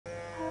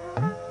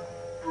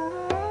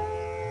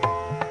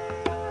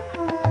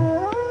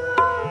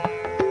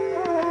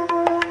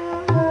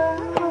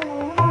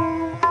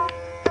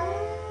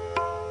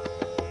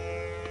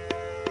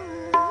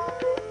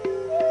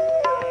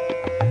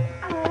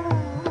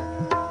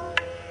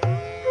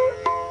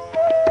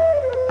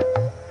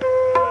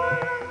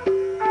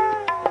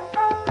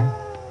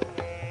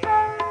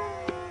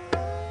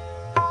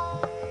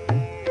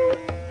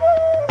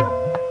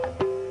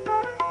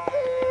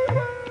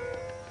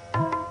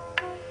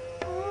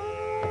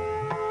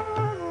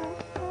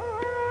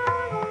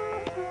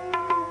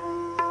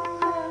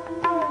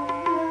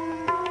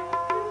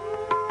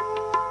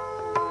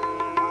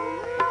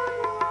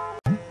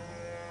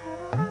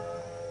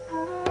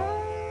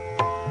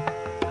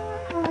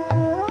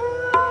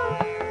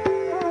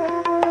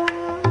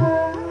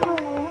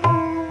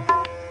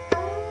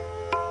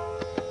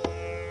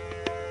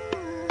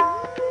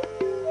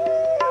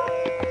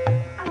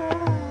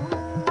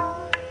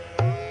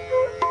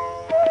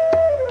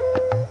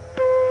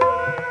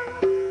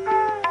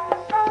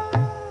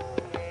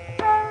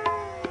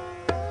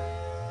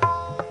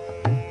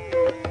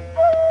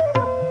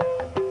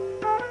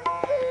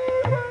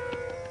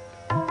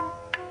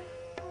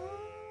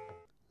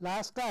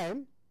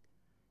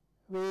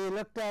we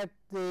looked at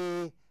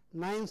the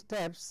 9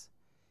 steps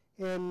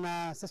in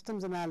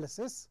systems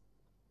analysis,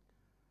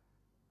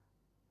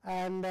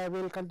 and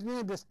we will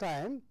continue this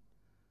time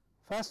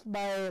first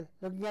by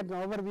looking at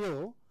an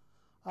overview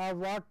of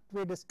what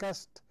we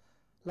discussed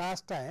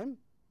last time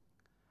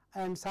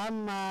and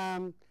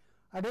some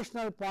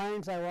additional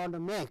points I want to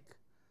make.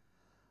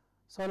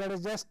 So, let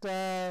us just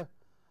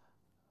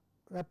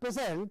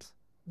represent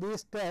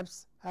these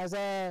steps as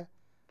a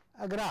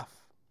graph.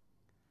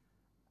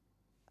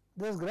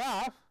 This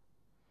graph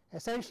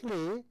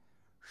essentially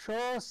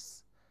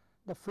shows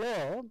the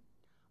flow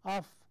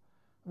of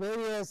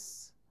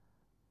various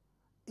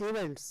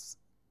events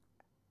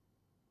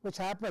which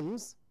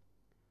happens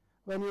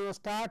when you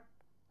start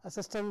a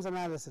systems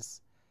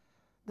analysis.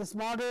 This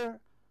model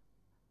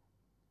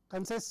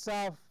consists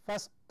of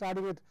first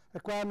starting with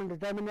requirement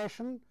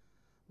determination,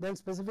 then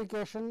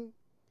specification,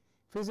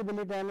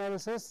 feasibility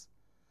analysis,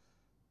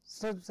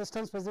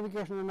 system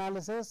specification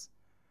analysis,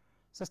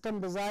 system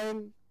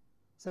design,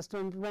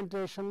 system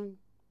implementation,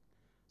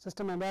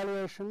 system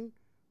evaluation,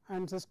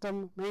 and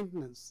system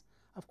maintenance.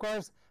 Of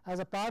course, as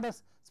a part of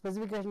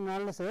specification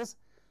analysis,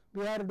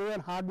 we have to do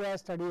a hardware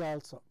study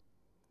also.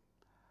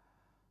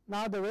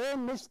 Now, the way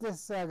in which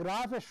this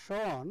graph is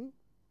shown,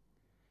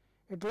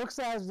 it looks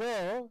as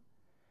though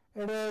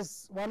it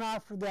is one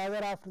after the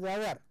other after the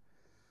other.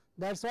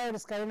 That is why it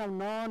is kind of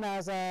known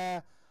as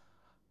a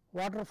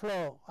water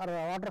flow or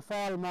a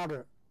waterfall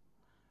model.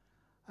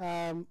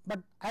 But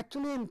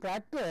actually in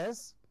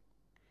practice,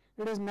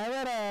 it is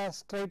never a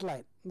straight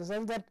line, in the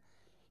sense that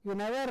you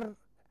never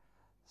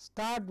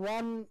start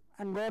one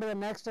and go to the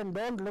next and do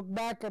not look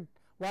back at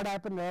what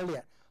happened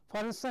earlier.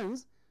 For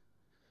instance,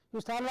 you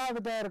start off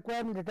with a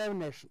requirement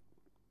determination.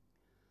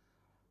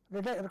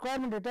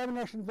 Requirement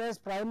determination phase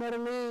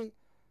primarily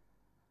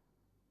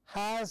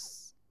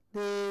has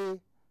the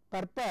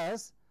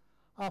purpose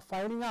of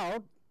finding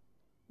out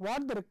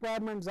what the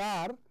requirements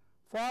are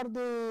for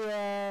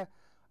the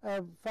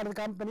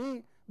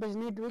company which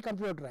need to be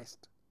computerized.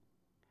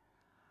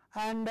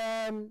 And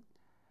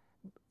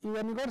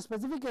when you go to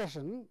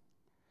specification,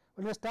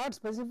 when you start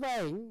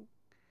specifying,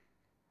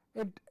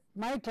 it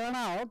might turn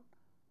out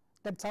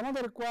that some of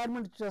the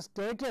requirements which are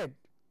stated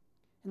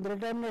in the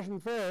determination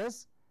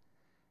phase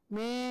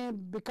may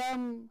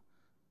become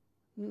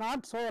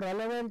not so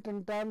relevant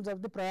in terms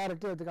of the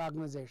priority of the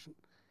organization.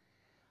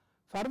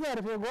 Further,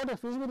 if you go to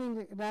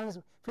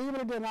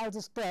feasibility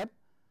analysis step,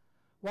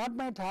 what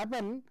might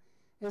happen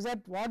is that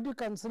what you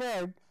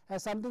considered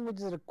as something which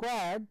is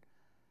required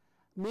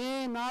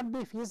may not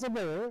be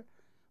feasible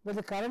with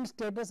the current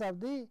status of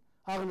the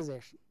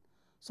organization.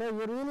 So,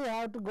 you really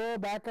have to go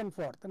back and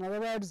forth. In other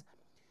words,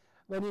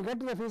 when you get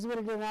to the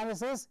feasibility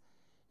analysis,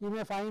 you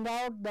may find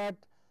out that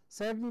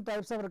certain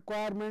types of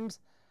requirements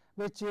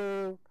which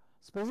you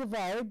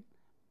specified,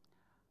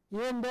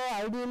 even though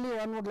ideally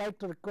one would like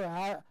to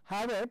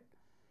have it,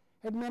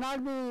 it may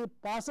not be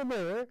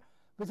possible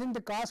within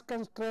the cost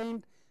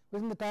constraint,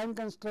 within the time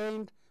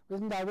constraint,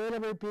 within the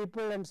available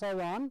people and so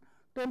on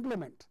to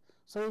implement.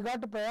 So, you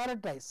got to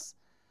prioritize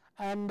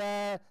and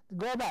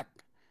go back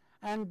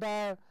and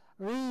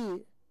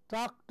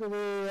re-talk to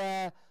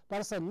the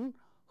person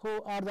who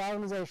or the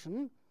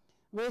organization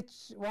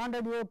which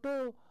wanted you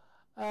to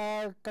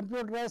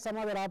computerize some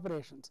other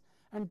operations,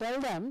 and tell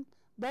them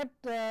that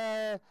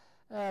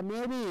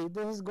maybe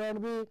this is going to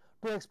be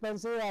too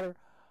expensive or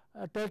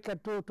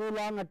take too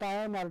long a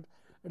time, or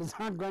it is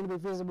not going to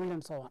be feasible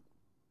and so on.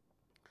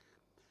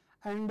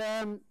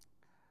 And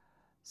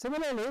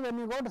similarly, when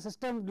you go to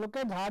system, look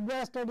at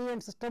hardware study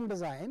and system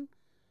design,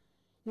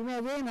 you may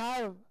again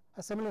have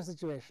a similar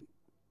situation.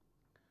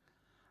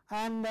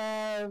 And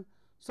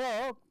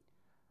so,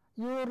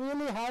 you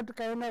really have to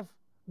kind of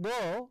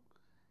go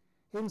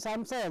in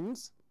some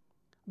sense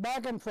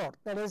back and forth,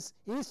 that is,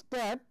 each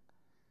step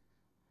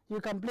you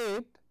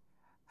complete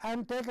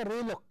and take a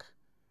relook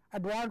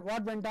at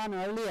what went on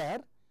earlier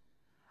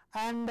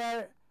and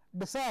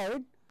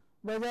decide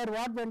whether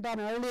what went on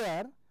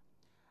earlier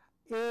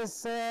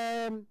is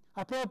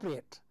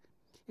appropriate.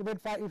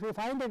 If you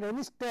find at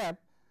any step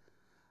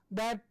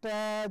that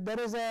there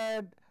is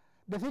a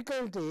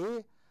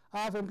difficulty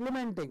of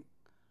implementing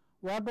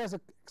what was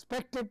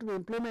expected to be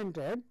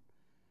implemented,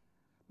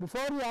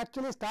 before you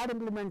actually start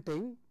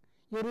implementing,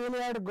 you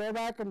really have to go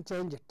back and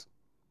change it,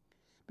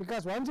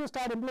 because once you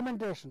start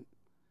implementation,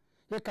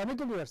 you have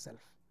committed yourself,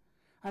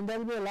 and there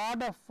will be a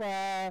lot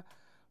of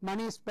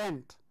money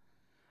spent,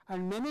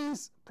 and many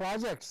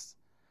projects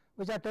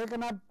which are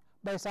taken up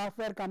by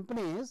software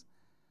companies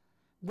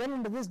get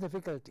into this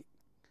difficulty.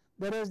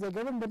 There is, they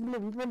get into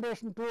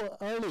implementation too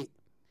early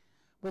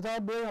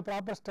without doing a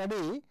proper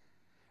study,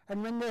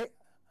 and when they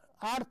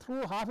are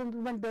through half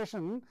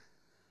implementation,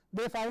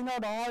 they find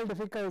out all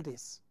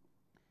difficulties,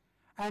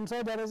 and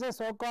so there is a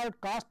so called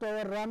cost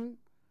overrun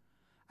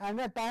and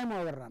a time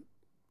overrun.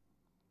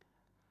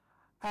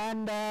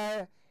 And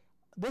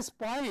this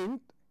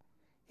point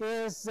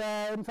is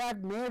in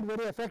fact made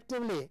very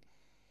effectively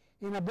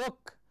in a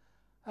book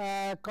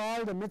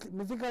called The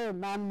Mythical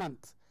Man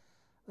Month.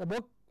 The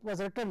book was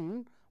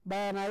written by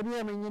an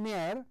IBM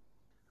engineer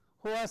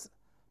who was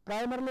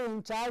primarily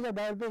in charge of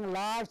developing a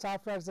large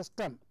software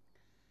system.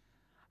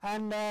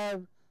 And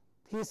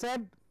he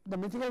said the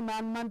mythical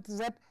man month is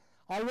that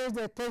always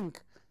they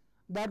think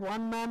that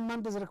 1 man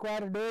month is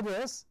required to do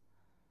this,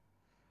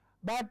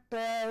 but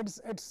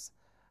it's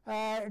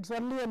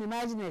only an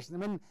imagination. I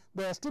mean,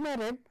 they estimate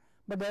it,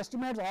 but the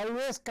estimates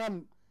always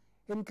come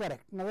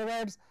incorrect. In other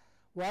words,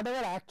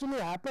 whatever actually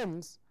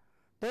happens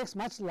takes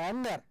much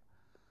longer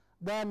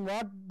than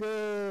what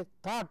they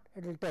thought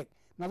it will take.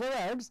 In other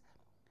words,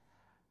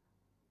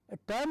 it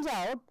turns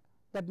out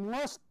that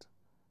most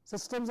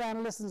systems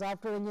analysts and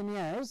software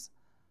engineers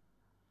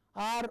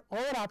are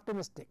over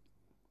optimistic.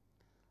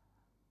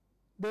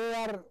 They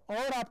are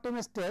over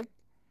optimistic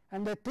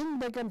and they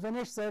think they can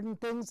finish certain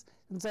things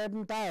in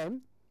certain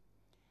time,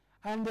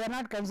 and they are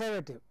not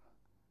conservative.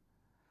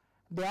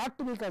 They ought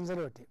to be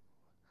conservative.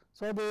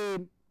 So,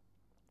 the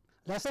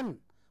lesson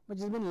which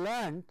has been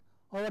learned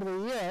over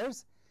the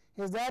years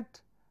is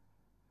that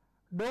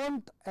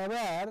don't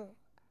ever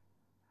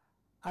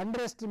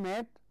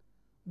underestimate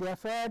the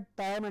effort,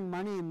 time and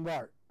money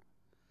involved,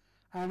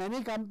 and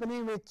any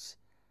company which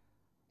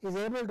is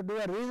able to do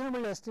a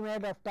reasonable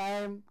estimate of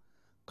time,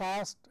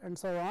 cost and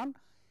so on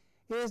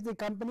is the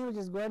company which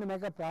is going to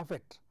make a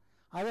profit.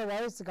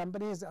 Otherwise, the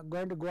company is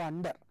going to go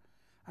under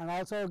and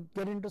also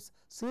get into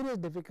serious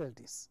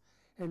difficulties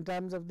in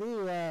terms of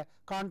the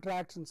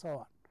contracts and so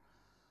on.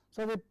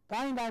 So, the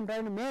point I am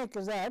trying to make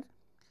is that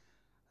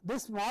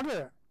this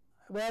model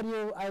where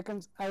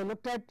I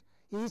looked at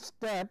each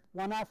step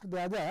one after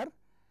the other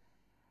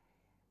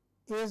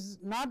is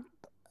not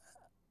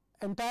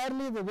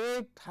entirely the way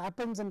it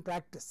happens in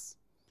practice,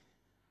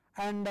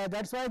 and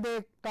that is why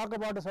they talk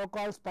about a so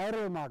called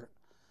spiral model.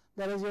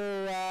 That is,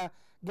 you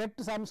get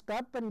to some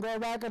step and go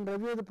back and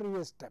review the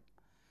previous step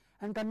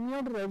and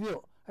continue to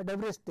review at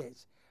every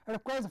stage, and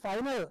of course, the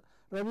final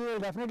review will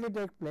definitely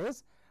take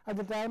place at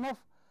the time of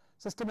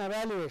system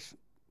evaluation.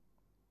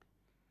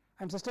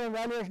 And system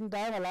evaluation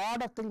time, a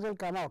lot of things will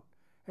come out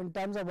in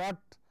terms of what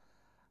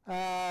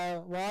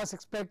was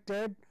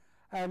expected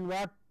and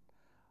what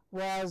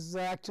was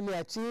actually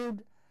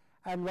achieved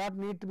and what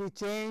need to be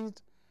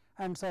changed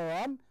and so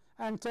on.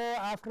 And so,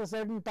 after a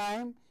certain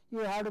time you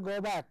have to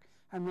go back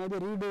and maybe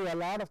redo a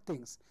lot of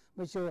things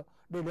which you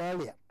did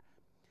earlier.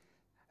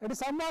 It is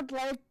somewhat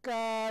like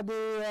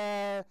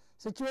the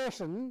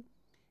situation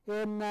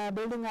in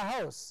building a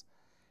house.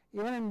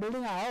 Even in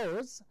building a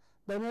house,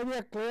 there may be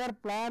a clear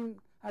plan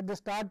at the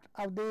start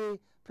of the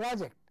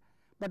project,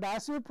 but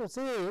as you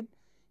proceed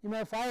you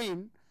may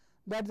find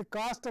that the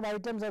cost of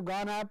items have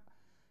gone up,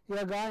 you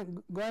are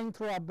going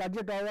through a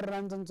budget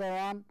overruns and so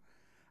on,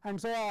 and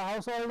so a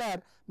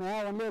householder may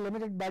have only a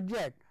limited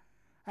budget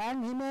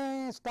and he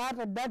may start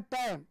at that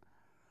time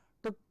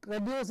to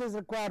reduce his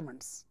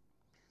requirements.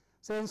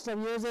 So, instead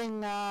of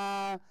using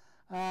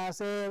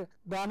say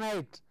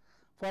granite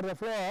for the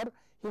floor,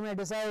 he may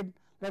decide,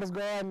 let us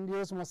go and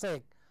use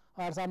mosaic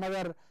or some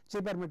other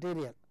cheaper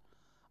material,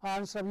 or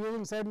instead of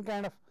using certain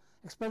kind of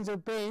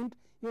expensive paint,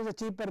 use a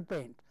cheaper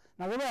paint.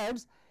 In other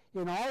words,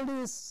 in all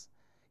these,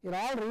 in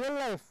all real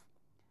life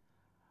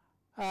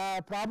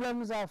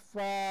problems of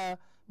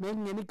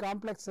making any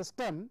complex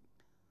system,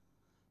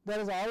 there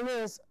is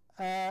always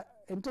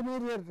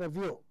intermediate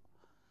review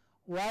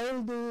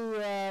while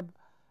the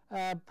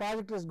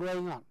project is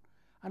going on,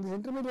 and these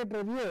intermediate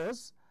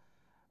reviews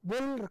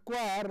will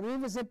require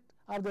revisit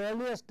of the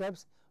earlier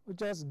steps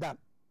which was done.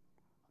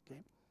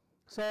 Okay.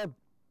 So,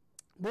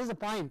 this is a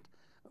point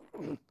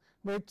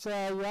which you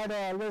have to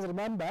always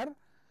remember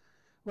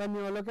when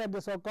you look at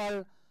the so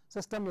called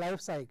system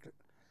life cycle.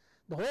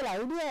 The whole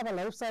idea of a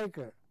life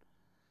cycle,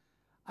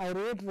 I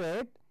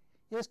reiterate,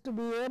 is to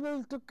be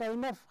able to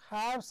kind of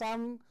have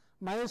some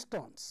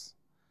milestones.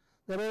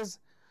 That is,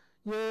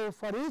 you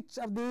for each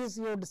of these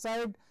you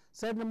decide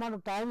certain amount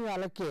of time you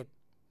allocate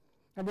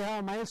and you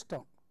have a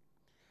milestone,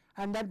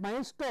 and that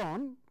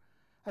milestone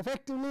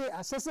effectively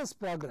assesses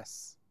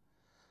progress.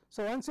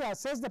 So, once you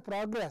assess the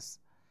progress,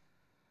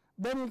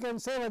 then you can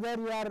say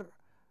whether you are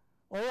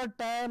over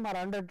time or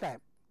under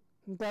time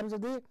in terms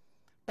of the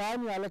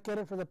time you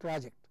allocated for the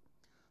project.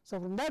 So,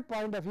 from that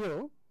point of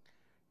view,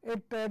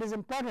 it is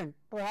important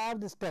to have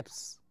the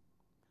steps,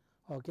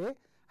 okay.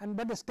 And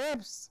but the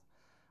steps,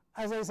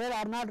 as I said,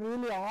 are not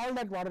really all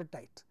that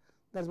watertight.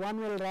 That one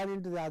will run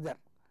into the other,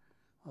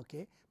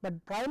 okay.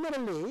 But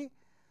primarily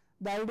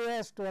the idea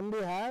is to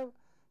only have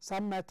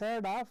some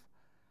method of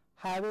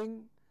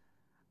having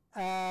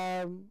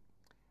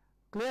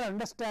clear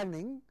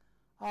understanding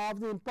of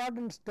the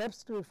important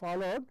steps to be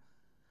followed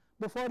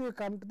before you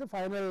come to the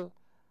final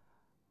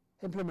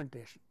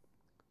implementation.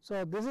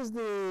 So, this is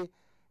the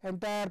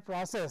entire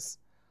process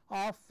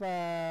of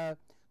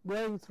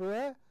going through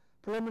a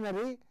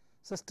preliminary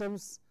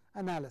systems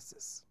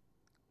analysis.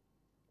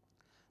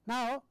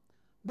 Now,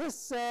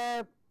 this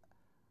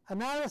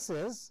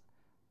analysis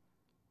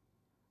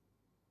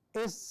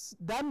is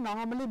done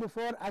normally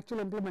before actual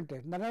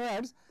implementation. In other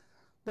words,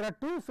 there are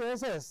two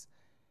phases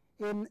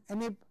in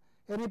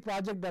any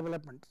project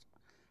development,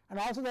 and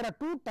also there are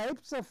two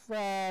types of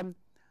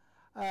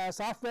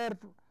software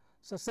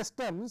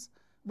systems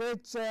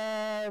which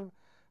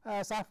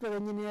software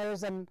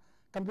engineers and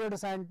computer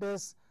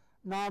scientists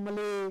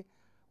normally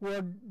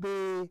would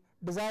be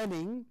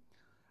designing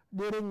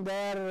during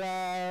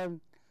their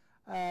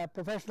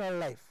professional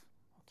life.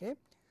 Okay.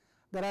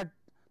 There are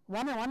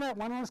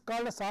one is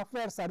called a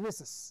software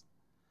services.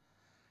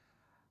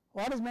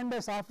 What is meant by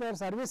software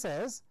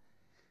services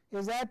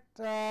is that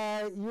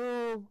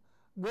you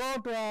go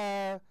to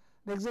an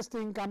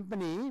existing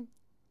company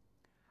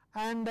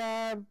and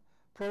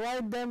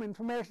provide them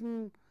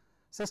information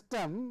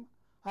system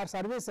or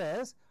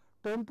services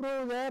to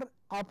improve their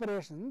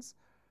operations,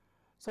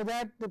 so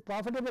that the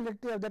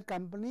profitability of that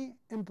company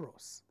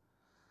improves.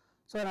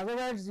 So, in other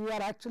words, you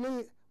are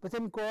actually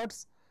within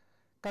quotes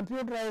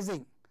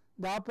computerizing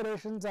the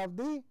operations of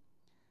the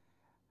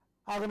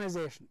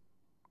organization.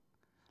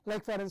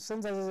 Like for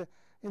instance, as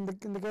in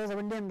the case of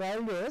Indian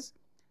Railways,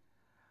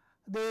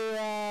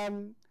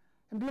 the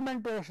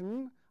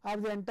implementation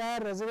of the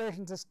entire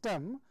reservation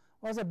system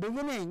was a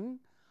beginning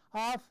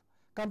of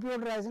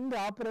computerizing the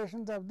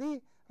operations of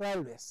the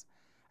railways,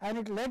 and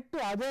it led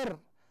to other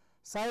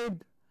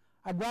side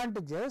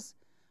advantages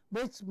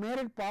which made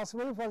it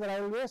possible for the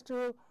railways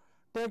to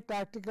take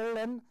tactical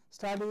and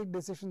strategic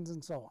decisions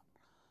and so on.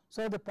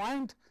 So, the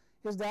point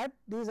is that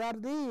these are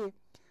the,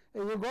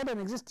 you go to an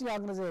existing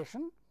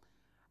organization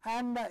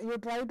and you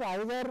try to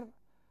either,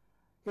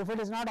 if it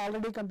is not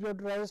already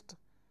computerized,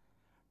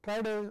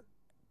 try to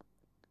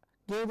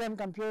give them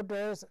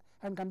computers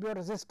and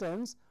computer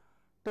systems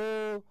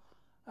to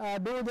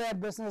do their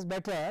business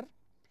better,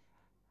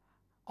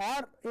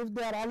 or if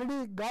they are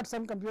already got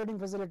some computing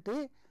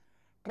facility,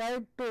 try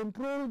to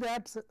improve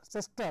that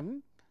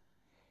system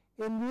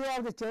in view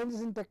of the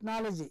changes in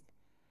technology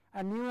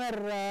and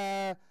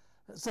newer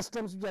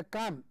systems which have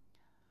come,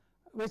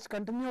 which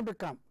continue to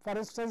come. For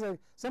instance, a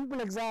simple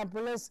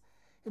example is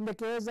in the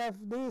case of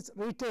this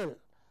retail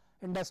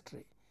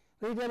industry.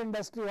 Retail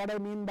industry, what I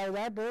mean by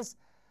that is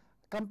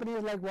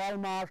companies like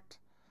Walmart,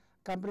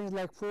 companies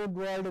like Food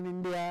World in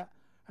India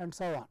and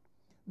so on.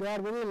 They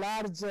are very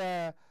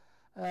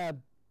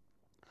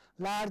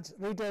large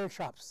retail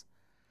shops,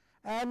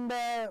 and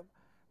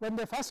when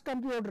they first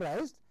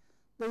computerized,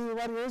 they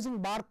were using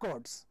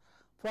barcodes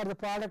for the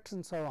products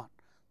and so on.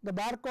 The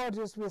barcodes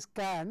used to be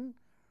scanned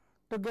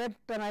to get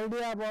an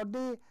idea about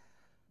the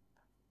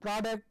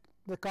product,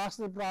 the cost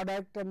of the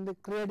product, and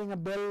creating a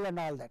bill and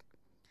all that.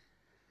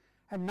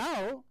 And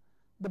now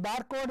the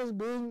barcode is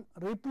being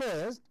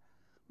replaced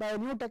by a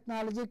new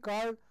technology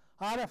called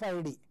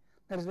RFID,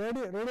 that is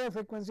radio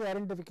frequency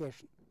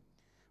identification,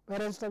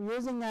 where instead of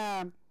using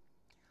a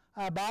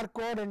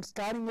barcode and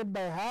scanning it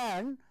by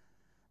hand,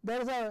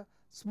 there is a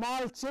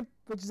small chip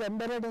which is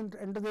embedded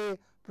into the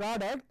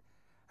product,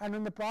 and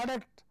when the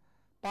product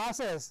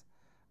passes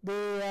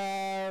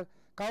the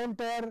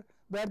counter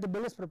where the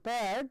bill is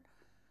prepared,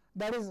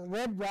 that is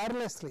read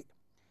wirelessly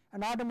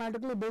and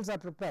automatically bills are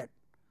prepared,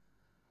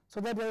 so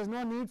that there is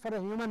no need for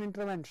a human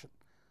intervention.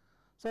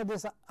 So,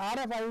 this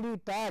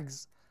RFID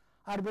tags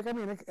are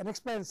becoming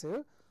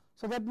inexpensive.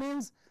 So, that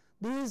means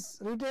these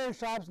retail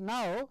shops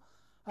now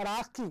are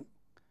asking,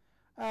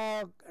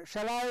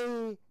 shall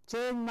I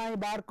change my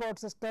barcode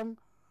system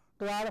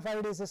to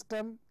RFID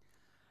system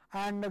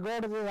and go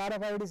to the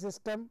RFID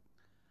system,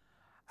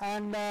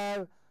 and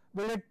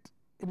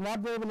in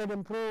what way will it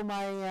improve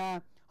my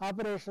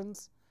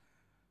operations?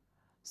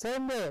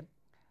 Same way,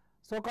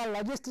 so-called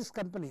logistics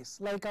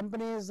companies like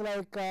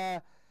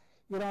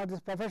this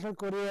professional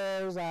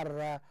couriers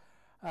or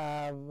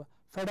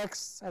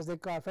FedEx, as they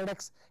call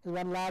FedEx is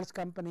one large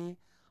company,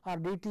 or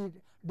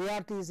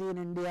DRTC in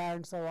India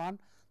and so on.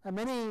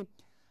 Many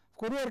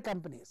courier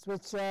companies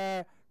which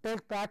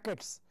take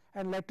packets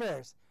and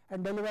letters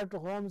and deliver to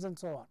homes and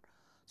so on.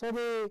 So,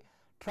 the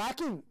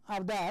tracking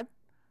of that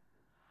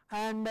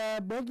and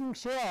making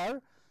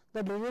sure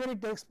that delivery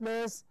takes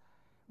place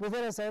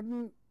within a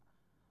certain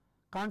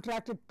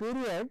contracted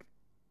period,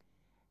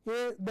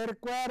 they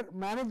require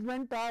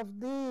management of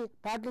the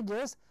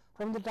packages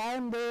from the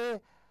time they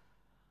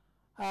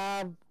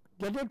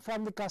get it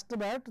from the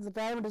customer to the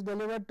time it is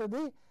delivered to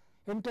the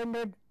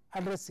intended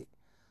addressee.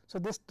 So,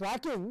 this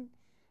tracking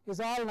is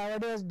all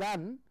nowadays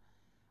done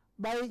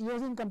by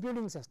using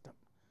computing system.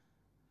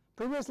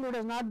 Previously, it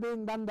was not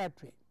being done that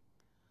way.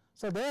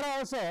 So, there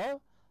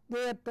also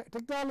the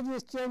technology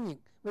is changing.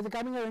 With the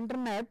coming of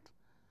internet,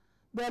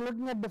 they are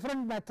looking at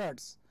different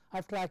methods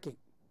of tracking,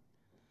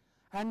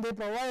 and they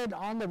provide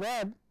on the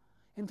web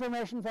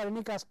information for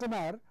any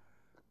customer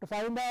to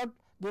find out,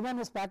 given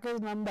his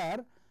package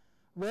number,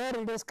 where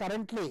it is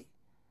currently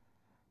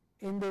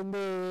in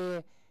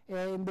the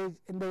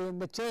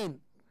chain,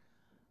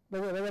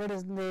 whether it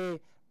is in the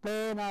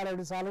plane or it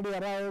is already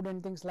arrived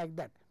and things like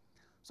that.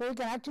 So, you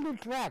can actually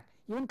track,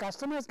 even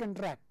customers can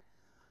track,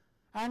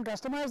 and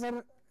customers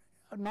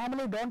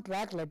normally do not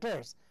track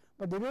letters,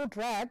 but they do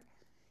track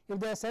if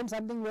they send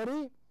something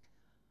very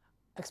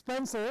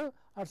expensive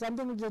or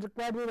something which is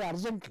required very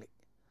urgently.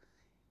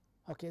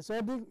 Okay.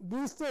 So,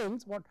 these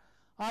things what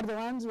are the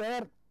ones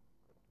where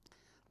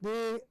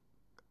the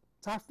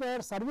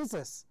software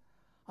services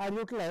are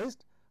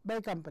utilized by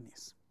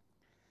companies.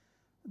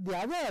 The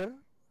other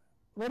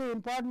very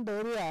important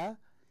area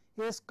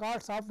is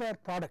called software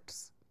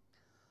products.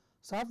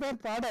 Software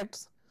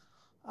products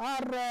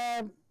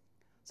are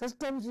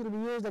systems will be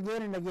used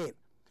again and again.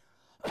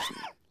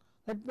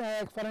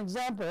 For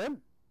example,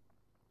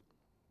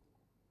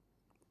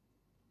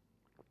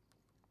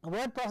 a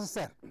word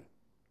processor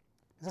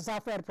is a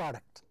software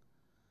product.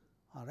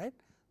 All right.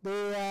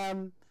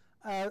 The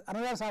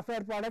another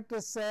software product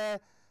is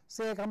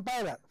say a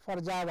compiler for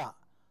Java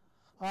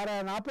or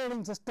an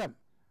operating system.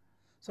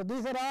 So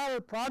these are all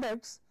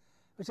products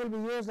which will be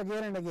used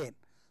again and again.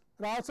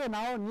 There are also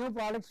now new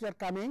products which are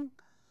coming,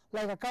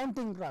 like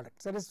accounting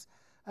products. There is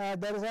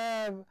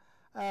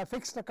a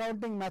fixed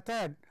accounting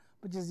method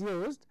which is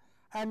used,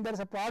 and there is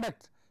a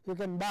product you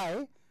can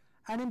buy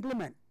and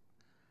implement.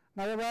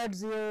 In other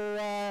words, you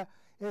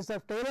instead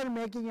of tailor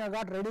making, you have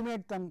got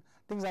ready-made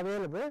things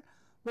available,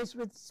 which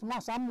with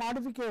some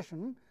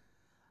modification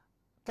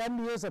can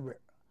be usable.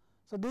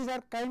 So these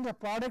are kinds of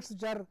products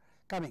which are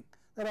coming.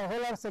 There are a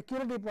whole lot of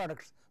security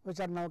products which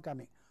are now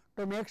coming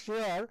to make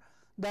sure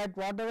that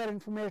whatever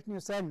information you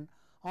send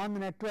on the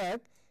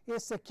network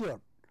is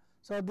secured.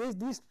 So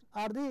these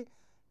are the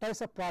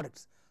types of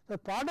products. The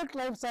product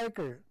life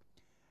cycle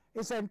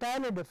is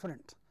entirely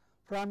different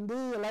from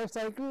the life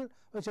cycle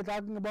which we are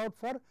talking about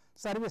for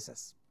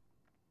services.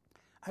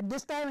 At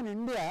this time in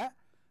India,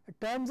 it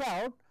turns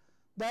out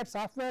that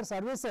software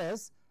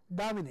services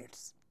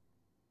dominates.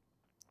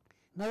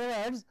 In other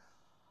words,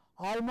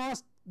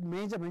 almost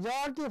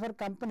majority of our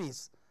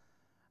companies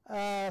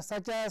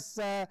such as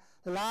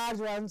large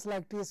ones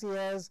like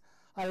TCS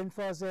or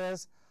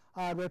Infosys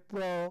or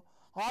Wipro,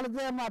 all of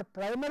them are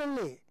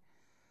primarily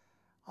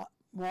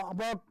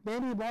about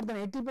maybe more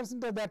than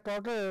 80% of their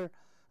total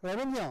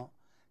revenue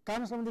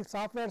comes from the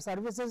software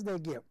services they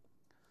give.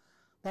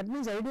 That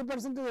means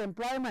 80% of the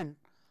employment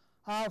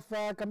of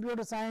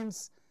computer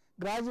science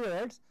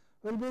graduates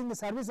will be in the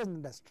services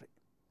industry.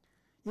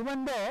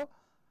 Even though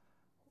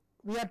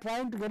we are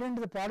trying to get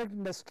into the product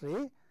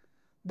industry,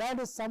 that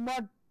is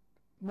somewhat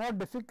more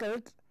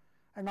difficult,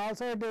 and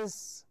also it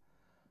is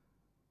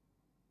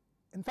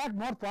in fact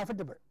more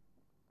profitable.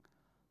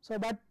 So,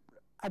 but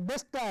at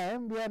this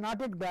time we are not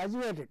yet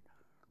graduated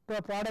to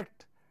a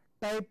product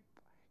type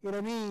in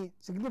any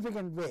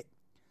significant way.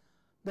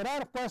 There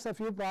are of course a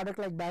few products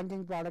like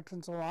banking products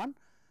and so on,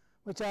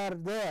 which are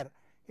there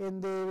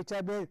in the which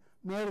are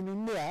made in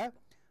India,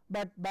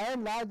 but by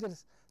and large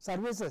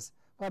services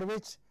for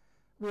which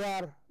we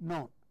are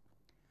known.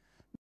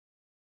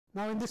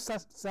 Now in this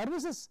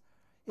services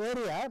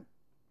area,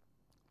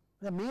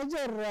 the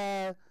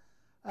major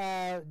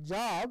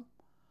job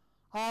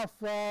of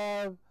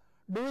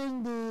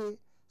doing the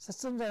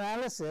systems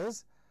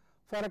analysis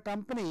for a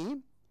company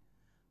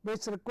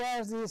which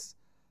requires these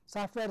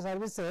software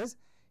services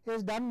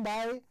is done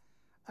by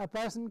a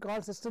person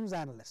called systems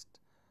analyst.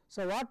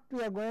 So what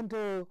we are going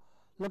to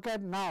look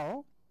at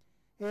now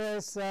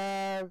is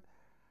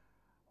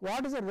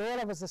what is the role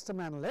of a system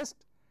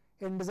analyst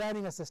in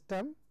designing a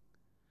system,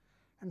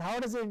 and how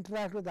does it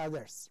interact with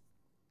others.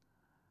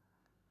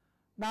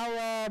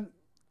 Now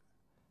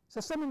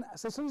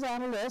systems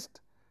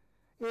analyst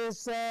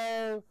is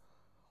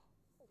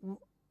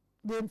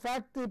in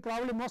fact the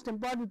probably most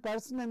important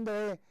person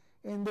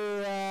in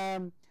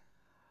the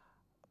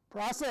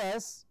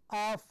process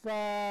of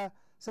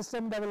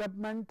system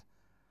development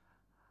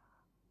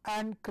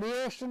and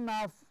creation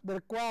of the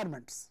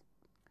requirements.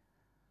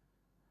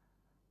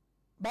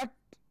 But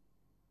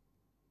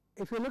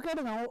if you look at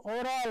an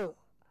overall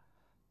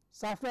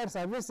software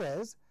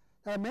services,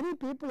 there are many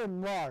people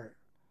involved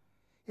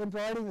in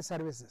providing the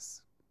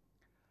services.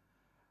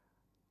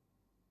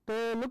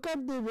 To look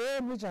at the way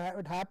in which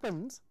it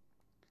happens,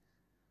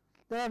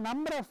 there are a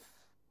number of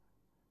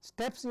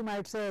steps, you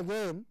might say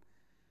again,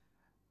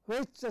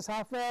 which a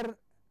software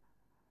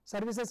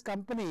services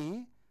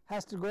company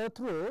has to go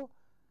through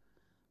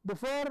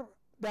before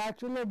they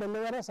actually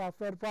deliver a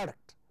software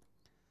product.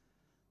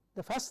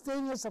 The first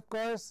thing is of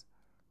course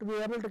to be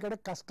able to get a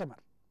customer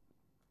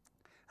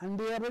and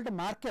be able to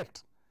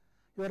market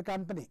your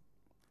company,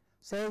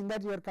 saying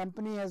that your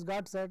company has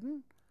got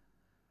certain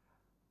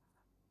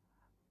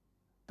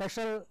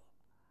special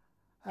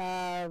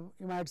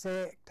you might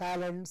say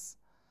talents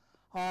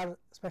or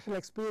special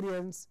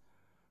experience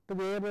to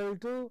be able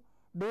to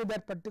do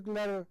that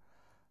particular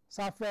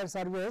software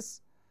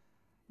service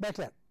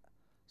better.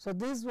 So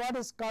this is what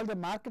is called the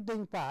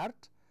marketing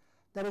part,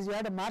 that is you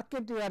have to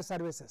market your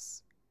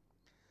services.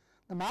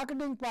 The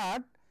marketing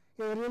part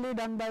is really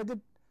done by the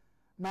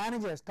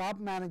managers, top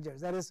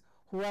managers, that is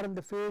who are in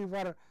the field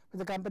with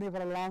the company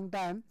for a long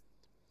time.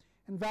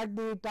 In fact,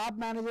 the top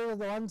managers are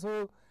the ones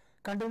who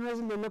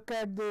continuously look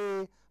at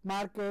the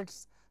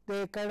markets,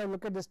 they kind of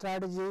look at the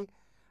strategy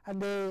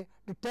and they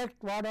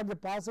detect what are the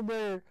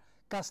possible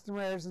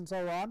customers and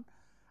so on,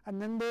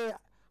 and then they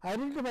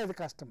identify the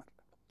customer.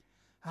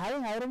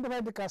 Having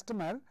identified the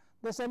customer,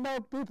 they send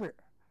out people,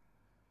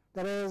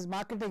 that is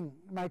marketing,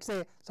 you might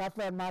say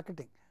software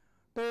marketing,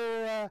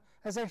 to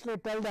essentially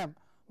tell them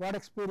what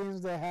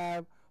experience they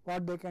have,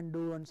 what they can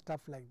do and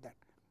stuff like that.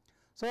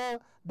 So,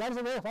 that is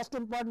the very first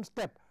important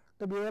step,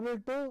 to be able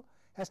to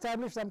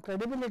establish some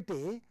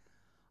credibility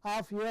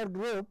of your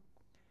group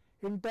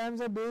in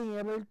terms of being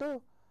able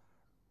to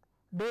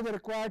do the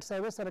required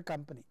service for a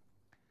company.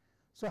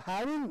 So,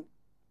 having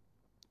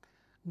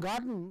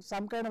gotten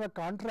some kind of a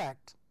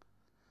contract,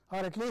 or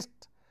at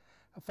least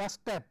a first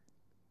step,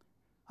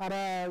 or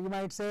you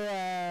might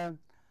say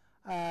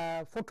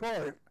a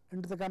foothold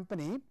into the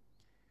company,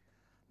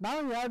 now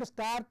you have to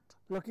start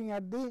looking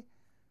at the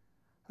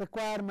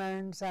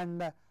requirements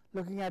and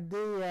looking at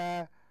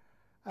the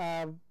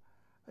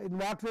in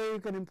what way you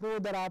can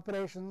improve their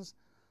operations,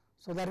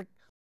 so that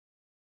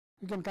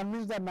you can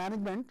convince the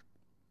management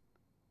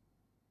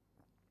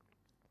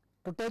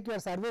to take your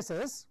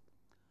services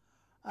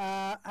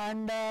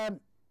and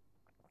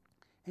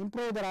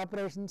improve their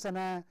operations in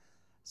a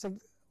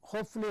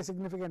hopefully a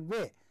significant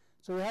way.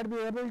 So, you have to be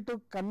able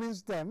to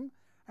convince them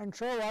and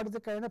show what is the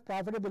kind of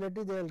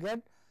profitability they will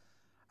get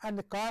and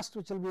the cost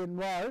which will be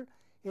involved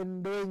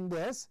in doing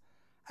this,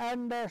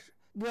 and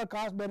give a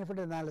cost benefit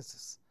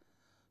analysis.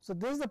 So,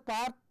 this is the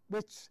part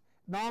which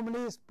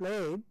normally is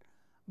played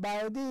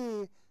by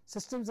the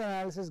systems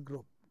analysis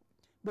group,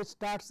 which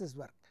starts this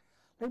work.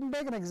 Let me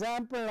take an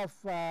example of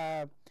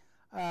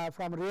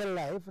from real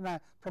life,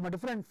 from a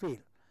different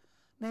field,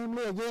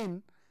 namely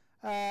again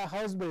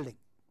house building.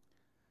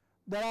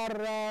 There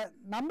are a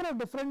number of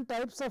different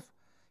types of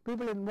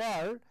people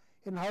involved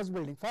in house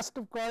building. First,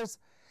 of course,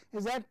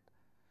 is that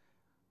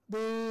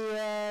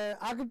the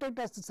architect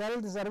has to sell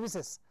the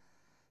services.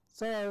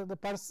 So, the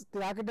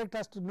architect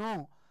has to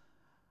know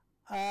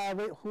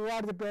who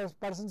are the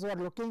persons who are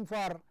looking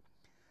for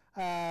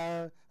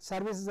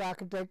services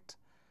architect,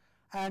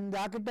 and the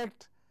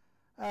architect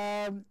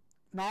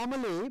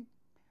normally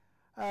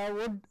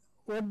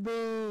would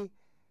be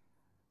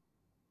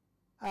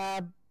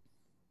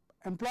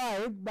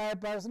employed by a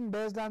person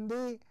based on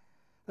the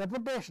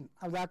reputation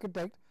of the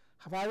architect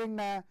of having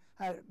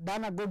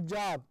done a good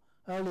job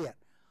earlier,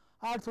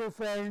 or through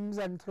friends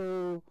and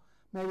through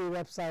maybe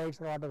websites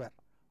or whatever.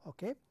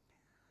 Okay.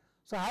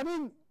 So,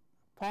 having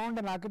found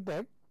an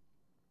architect,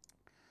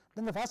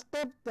 then the first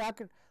step,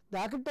 the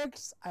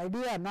architect's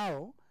idea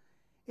now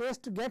is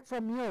to get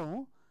from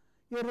you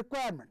your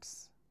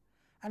requirements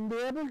and be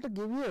able to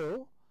give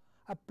you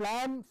a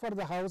plan for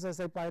the house, as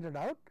I pointed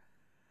out,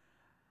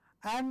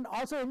 and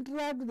also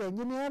interact with the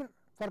engineer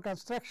for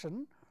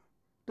construction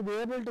to be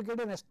able to get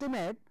an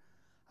estimate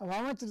of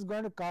how much it is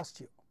going to cost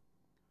you.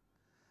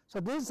 So,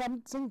 this is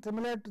something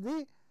similar to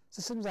the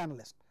systems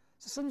analyst.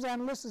 Systems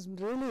analyst is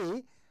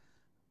really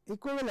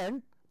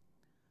equivalent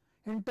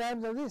in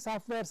terms of the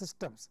software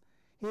systems.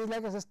 He is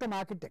like a system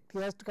architect. He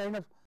has to kind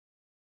of,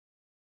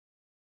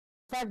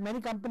 in fact,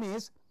 many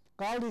companies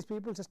call these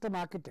people system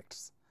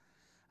architects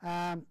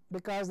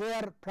because they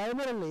are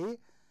primarily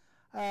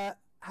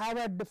have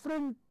a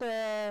different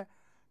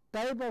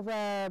type of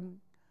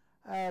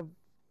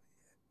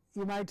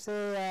you might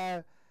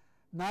say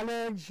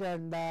knowledge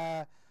and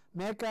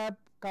makeup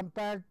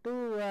compared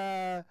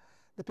to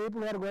the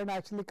people who are going to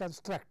actually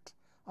construct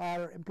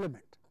or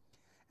implement.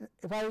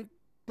 If I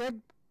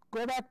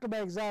go back to my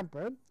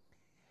example,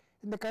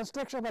 in the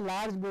construction of a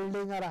large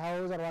building or a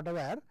house or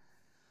whatever,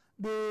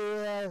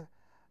 the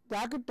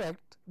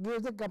architect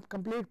gives the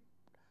complete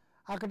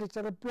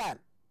architectural plan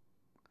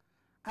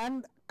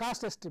and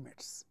cost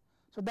estimates.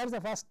 So, that is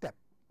the first step,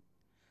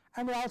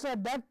 and also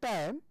at that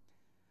time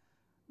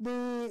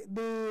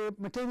the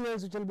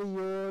materials which will be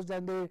used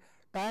and the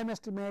time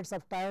estimates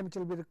of time which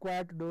will be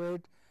required to do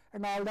it,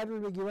 and all that will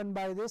be given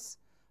by this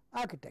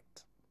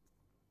architect.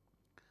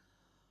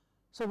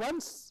 So,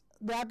 once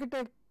the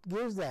architect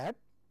gives that,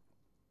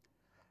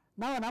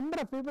 now a number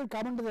of people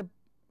come into the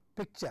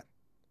picture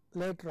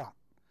later on.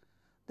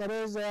 There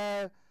is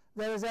a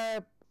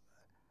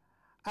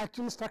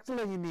actual structural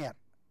engineer.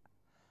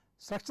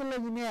 Structural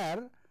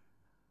engineer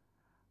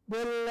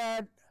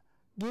will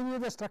give you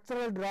the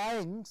structural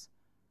drawings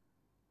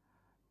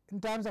in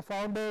terms of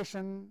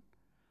foundation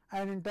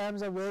and in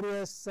terms of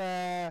various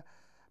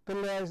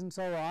pillars and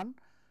so on.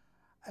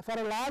 For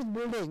a large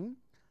building,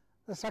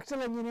 the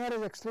structural engineer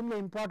is extremely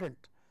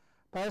important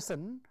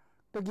person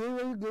to give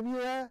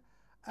you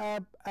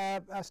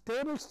a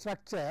stable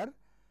structure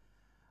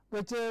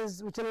which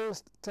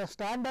will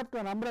stand up to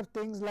a number of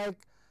things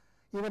like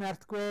even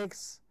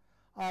earthquakes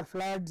or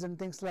floods and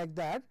things like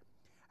that.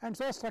 And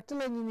so, a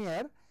structural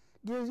engineer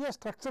gives you a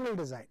structural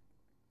design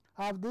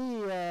of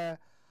the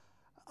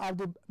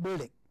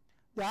building.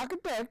 The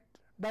architect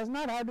does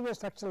not have to be a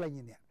structural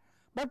engineer,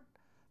 but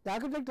the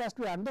architect has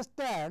to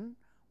understand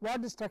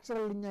what the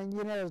structural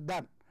engineer has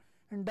done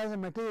in terms of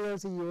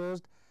materials he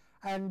used,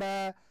 and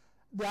the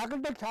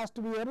architect has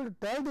to be able to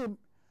tell the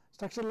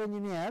structural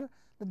engineer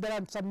that there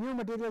are some new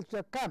materials which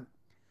have come,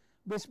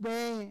 which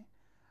may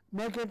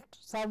make it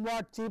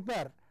somewhat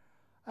cheaper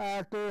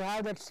to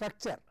have that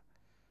structure.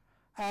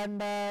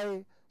 And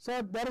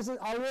so, there is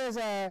always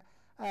a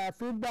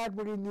feedback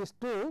between these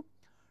two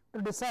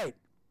to decide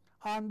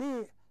on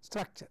the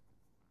structure.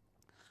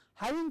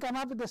 Having come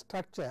up with the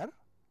structure,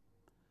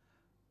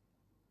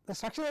 The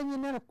structural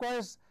engineer of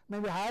course may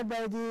be hired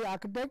by the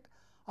architect,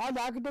 or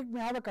the architect may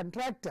have a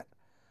contractor,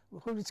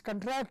 which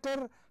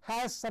contractor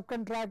has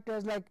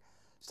subcontractors like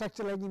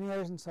structural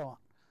engineers and so on.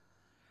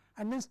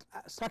 And then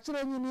structural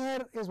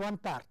engineer is one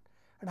part,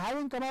 and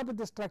having come up with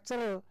the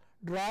structural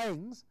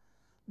drawings,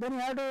 then you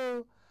have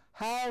to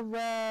have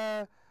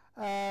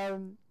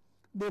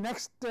the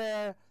next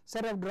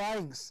set of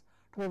drawings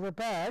to be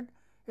prepared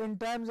in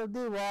terms of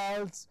the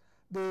walls,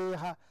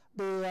 how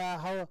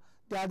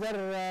the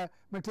other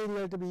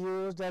material to be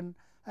used, and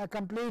a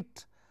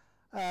complete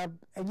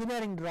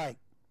engineering drawing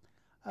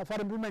for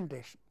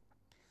implementation.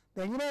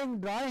 The engineering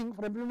drawing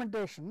for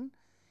implementation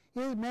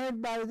is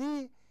made by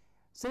the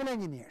civil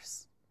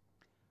engineers,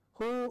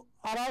 who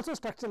are also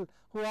structural,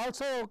 who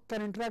also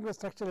can interact with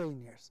structural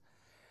engineers.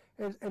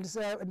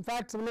 In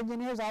fact, civil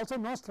engineers also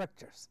know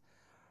structures,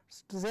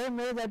 the same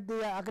way that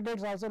the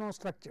architects also know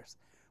structures,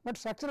 but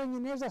structural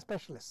engineers are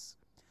specialists.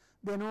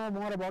 They know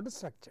more about the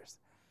structures.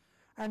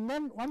 And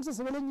then once the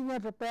civil engineer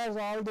prepares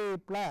all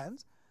the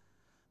plans,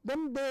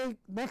 then the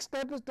next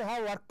step is to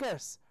have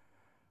workers,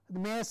 the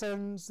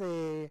masons,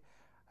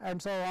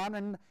 and so on.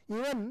 And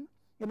even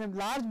in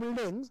large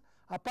buildings,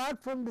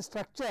 apart from the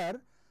structure,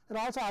 there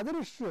are also other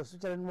issues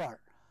which are involved,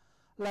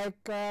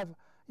 like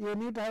you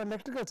need to have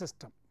electrical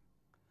system.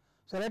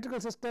 So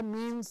electrical system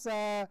means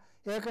air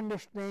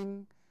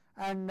conditioning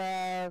and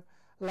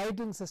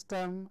lighting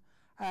system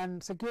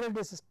and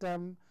security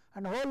system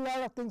and a whole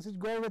lot of things which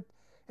go with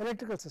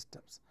electrical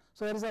systems.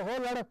 So there is a whole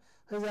lot of,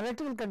 there is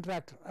electrical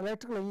contractor,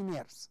 electrical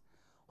engineers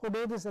who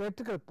do this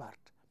electrical part.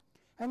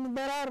 And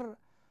there are,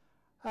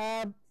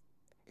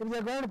 if they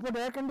are going to put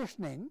air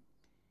conditioning,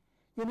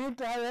 you need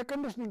to have air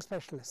conditioning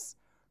specialists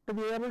to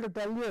be able to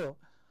tell you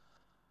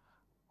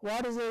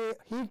what is the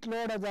heat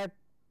load of that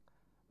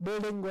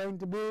building going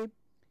to be,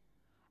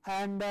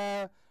 and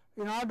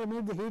in order to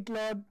meet the heat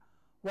load,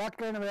 what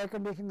kind of air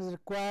conditioning is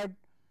required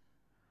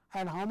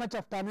and how much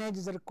of tonnage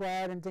is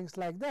required and things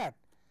like that.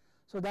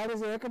 So that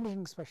is the air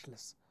conditioning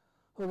specialists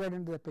who get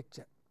into the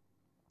picture.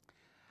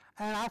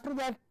 And after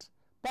that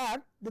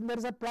part, then there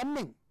is a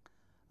plumbing,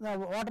 the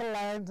water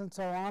lines and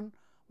so on,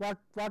 what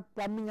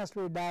plumbing has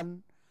to be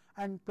done,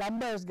 and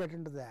plumbers get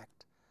into the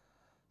act.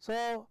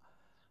 So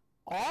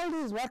all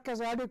these work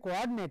is already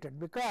coordinated,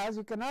 because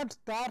you cannot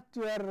start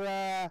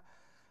your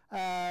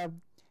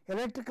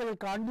electrical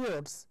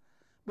conduits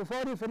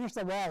before you finish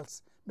the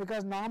walls,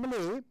 because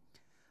normally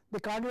the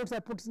conduits are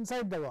put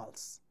inside the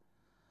walls.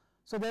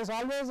 So there is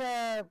always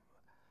a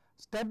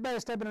step by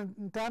step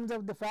in terms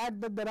of the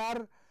fact that there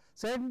are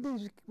certain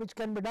things which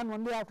can be done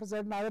only after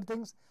certain other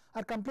things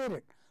are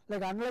completed.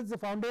 Like unless the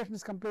foundation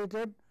is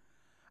completed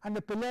and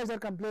the pillars are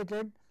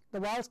completed, the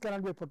walls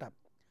cannot be put up.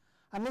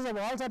 Unless the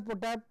walls are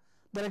put up,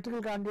 the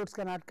electrical conduits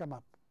cannot come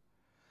up.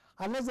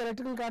 Unless the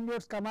electrical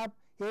conduits come up,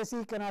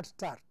 AC cannot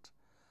start.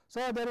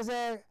 So there is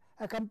a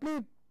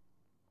complete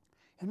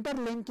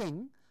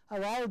interlinking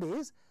of all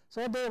these.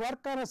 So they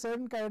work on a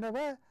certain kind of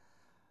a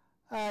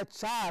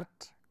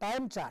chart,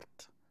 time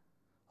chart,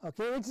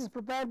 okay, which is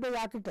prepared by the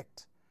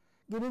architect,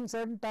 giving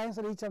certain times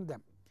for each of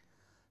them.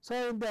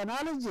 So in the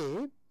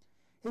analogy,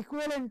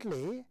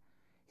 equivalently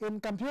in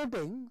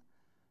computing,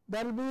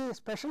 there will be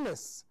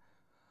specialists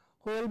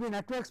who will be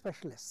network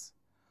specialists,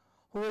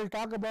 who will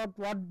talk about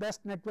what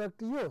best network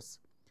to use.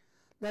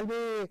 There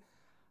will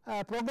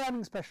be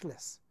programming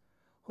specialists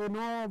who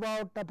know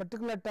about a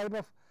particular type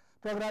of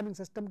programming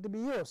system to be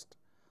used.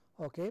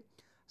 Okay.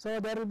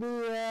 So there will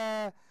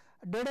be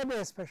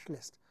database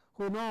specialists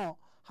who know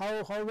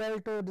how well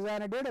to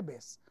design a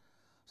database.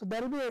 So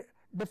there will be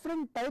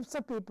different types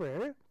of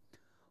people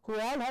who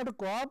all have to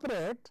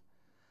cooperate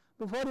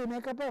before you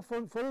make up a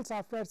full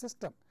software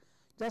system.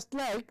 Just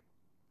like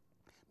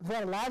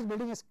before a large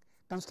building is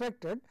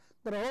constructed,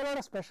 there are a whole lot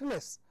of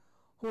specialists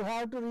who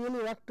have to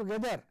really work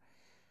together,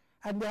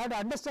 and they have to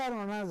understand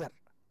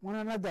one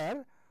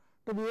another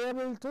to be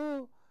able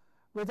to,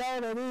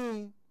 without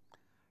any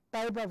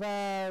type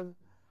of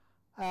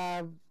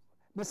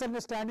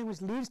misunderstanding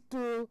which leads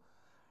to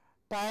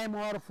time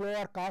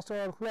overflow or cost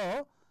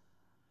overflow,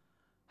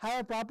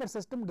 have a proper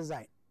system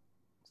design.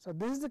 So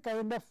this is the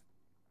kind of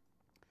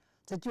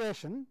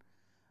situation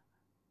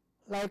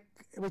like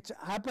which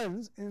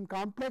happens in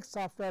complex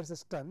software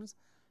systems,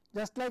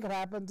 just like it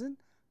happens in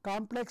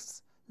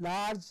complex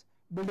large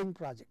building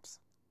projects.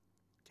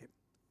 Okay.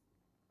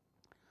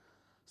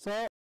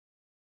 So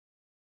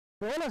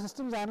the role of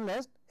systems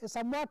analyst is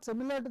somewhat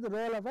similar to the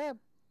role of an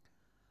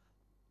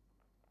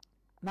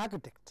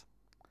architect,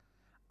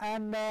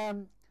 and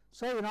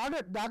so in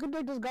order, the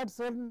architect has got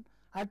certain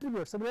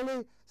attributes.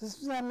 Similarly,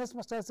 systems analyst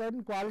must have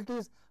certain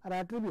qualities or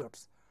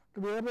attributes to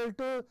be able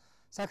to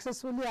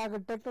successfully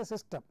architect a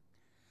system,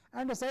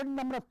 and a certain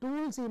number of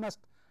tools he must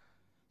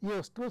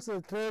use, tools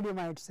of the trade you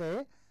might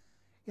say,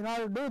 in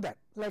order to do that.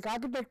 Like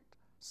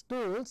architect's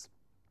tools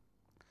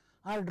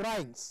are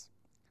drawings,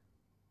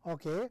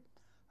 okay,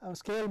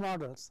 scale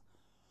models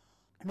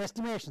and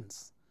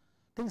estimations,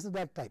 things of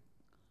that type.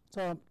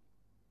 So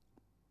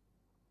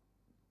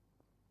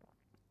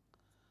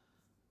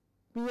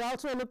we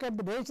also look at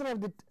the nature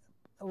of the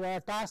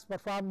tasks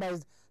performed by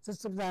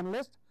systems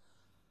analyst,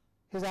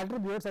 his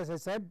attributes, as I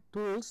said,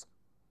 tools.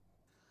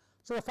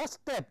 So, the first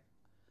step,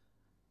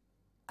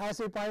 as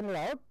we pointed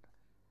out,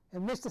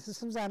 in which the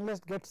systems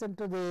analyst gets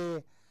into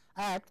the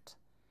act,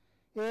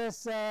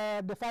 is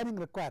defining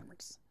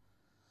requirements.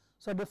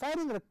 So,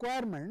 defining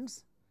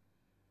requirements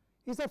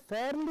is a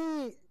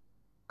fairly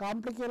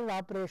complicated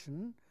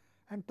operation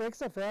and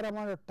takes a fair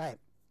amount of time.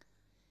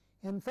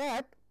 In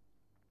fact,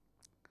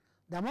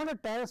 the amount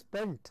of time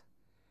spent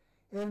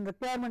in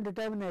requirement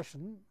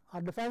determination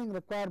or defining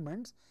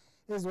requirements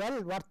is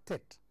well worth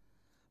it,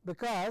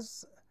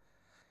 because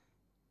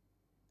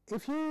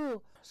if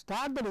you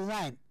start the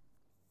design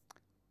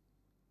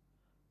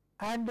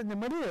and in the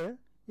middle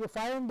you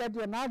find that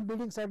you are not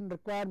meeting certain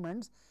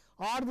requirements,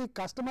 or the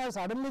customer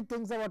suddenly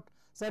thinks about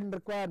certain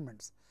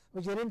requirements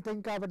which you didn't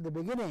think of at the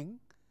beginning,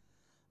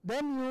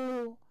 then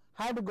you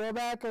have to go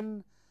back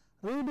and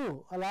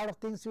redo a lot of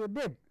things you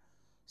did.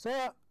 So,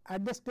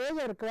 at the stage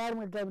of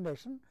requirement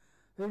determination,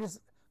 it is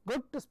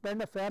good to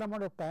spend a fair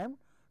amount of time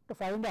to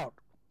find out,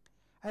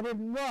 and it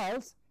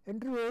involves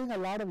interviewing a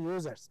lot of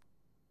users.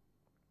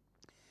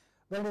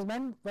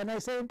 When I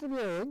say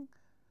interviewing,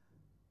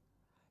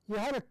 you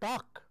have to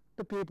talk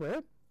to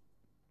people,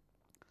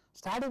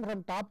 starting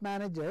from top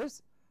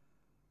managers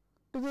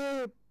to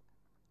the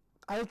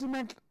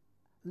ultimate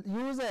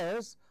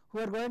users who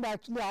are going to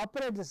actually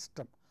operate the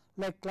system,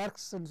 like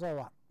clerks and so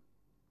on.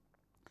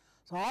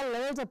 So, all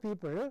levels of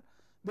people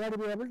they have to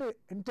be able to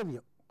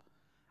interview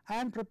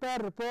and prepare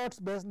reports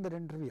based on that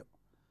interview.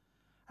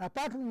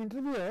 Apart from the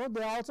interview,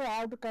 they also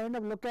have to kind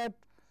of look at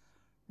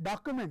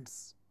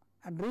documents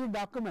and read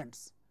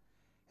documents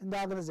in the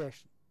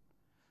organization,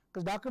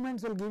 because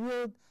documents will give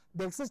you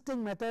the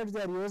existing methods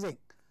they are using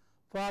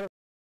for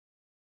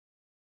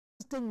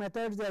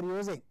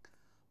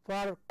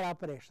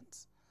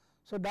operations.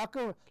 So,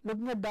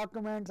 looking at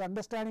documents,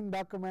 understanding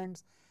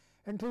documents,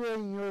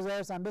 interviewing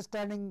users,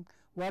 understanding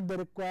what they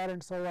require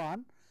and so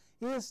on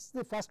is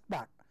the first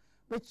part,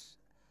 which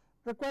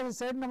requires a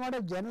certain amount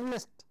of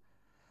generalist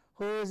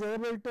who is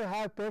able to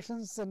have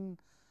patience in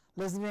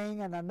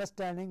listening and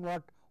understanding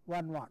what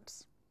one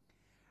wants.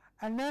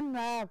 And then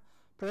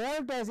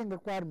prioritizing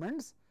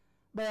requirements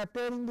by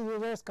obtaining the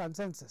user's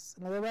consensus.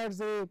 In other words,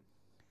 there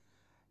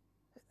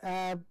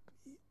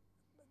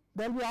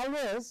will be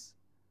always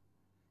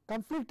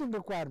conflicting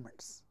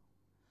requirements,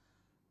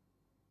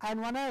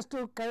 and one has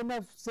to kind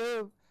of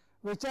say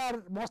which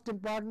are most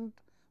important,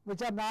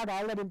 which are not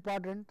all that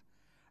important,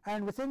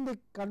 and within the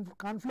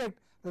conflict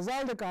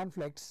resolve the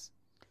conflicts,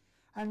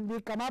 and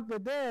we come up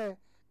with a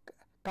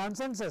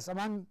consensus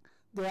among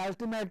the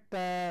ultimate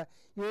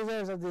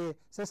users of the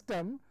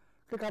system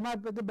to come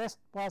up with the best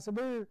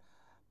possible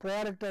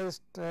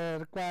prioritized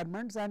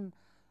requirements, and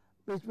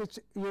which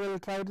you will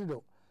try to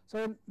do.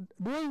 So, in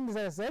doing this,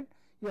 as I said,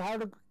 you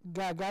have to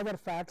gather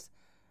facts.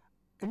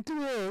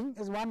 Interviewing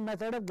is one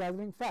method of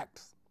gathering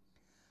facts.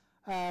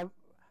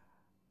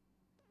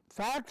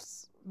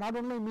 Facts not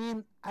only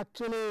mean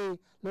actually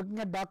looking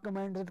at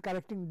documents and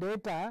collecting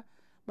data,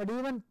 but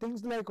even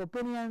things like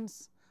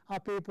opinions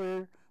of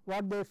people,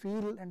 what they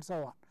feel and so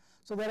on.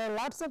 So, there are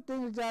lots of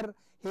things which are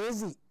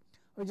hazy,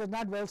 which are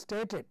not well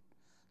stated.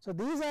 So,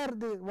 these are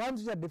the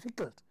ones which are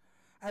difficult,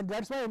 and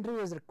that is why interview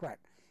is required,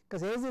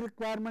 because hazy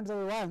requirements are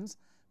the ones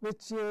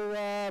which you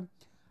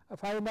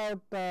find out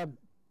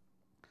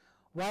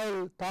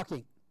while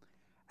talking,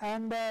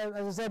 and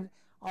as I said,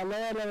 our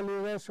lower level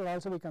users should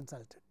also be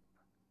consulted.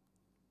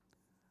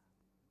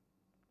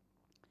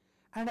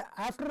 And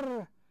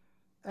after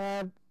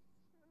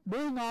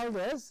doing all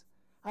this,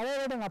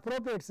 arrive at an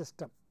appropriate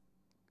system.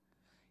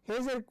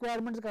 Hazy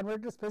requirements are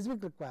converted to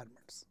specific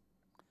requirements.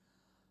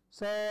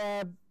 So,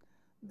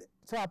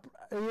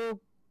 you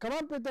come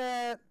up with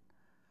a,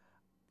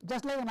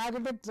 just like an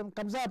architect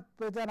comes up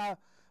with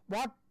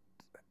what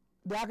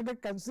the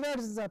architect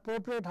considers is the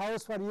appropriate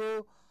house for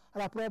you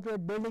or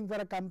appropriate building for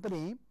a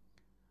company,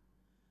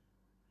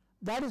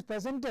 that is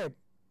presented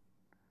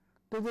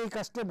to the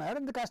customer,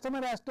 and the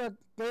customer has to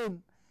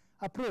again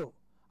approve,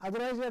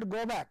 otherwise you have to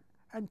go back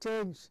and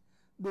change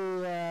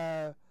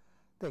the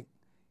thing.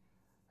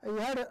 You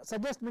have to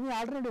suggest many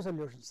alternative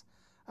solutions.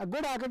 A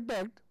good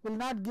architect will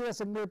not give a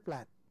single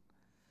plan.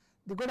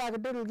 The good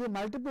architect will give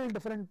multiple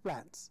different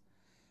plans,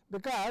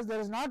 because there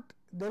is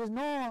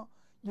no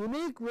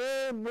unique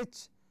way in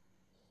which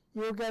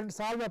you can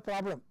solve a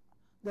problem.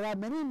 There are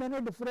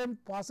many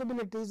different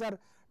possibilities or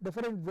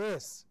different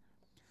ways,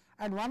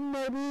 and one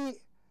may be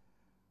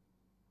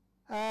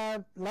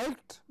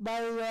liked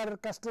by your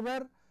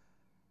customer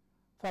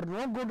for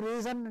no good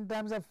reason in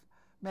terms of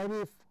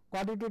maybe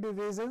quantitative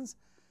reasons,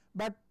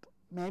 but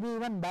maybe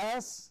even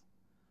bias.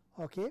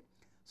 Okay.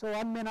 So,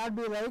 one may not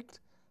be liked.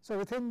 So,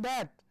 within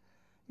that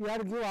you have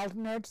to give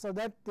alternate, so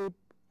that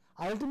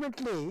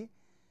ultimately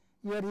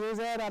your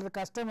user or the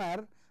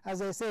customer,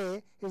 as I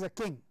say, is a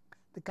king.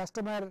 The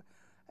customer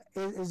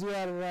is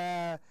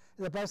your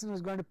the person who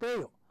is going to pay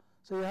you.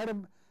 So, you have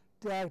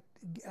to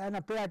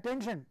pay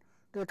attention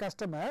to the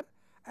customer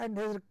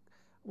and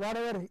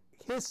whatever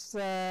his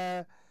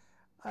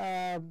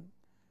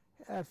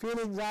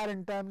feelings are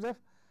in terms of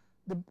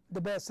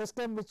the best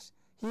system which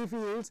he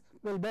feels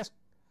will best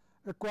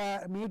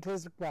meet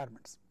his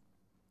requirements.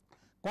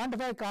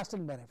 Quantify cost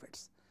and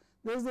benefits.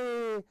 This is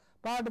the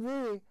part of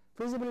the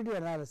feasibility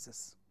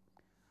analysis.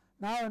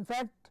 Now, in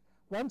fact,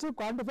 once you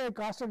quantify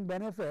cost and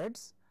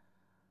benefits,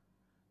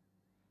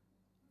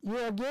 you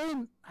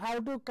again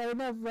have to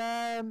kind of,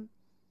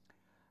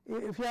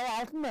 if you have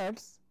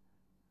alternates,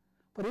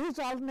 for each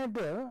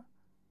alternative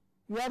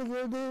you have to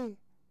give the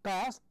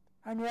cost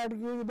and you have to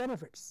give the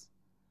benefits.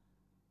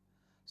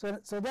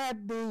 So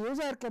that the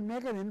user can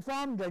make an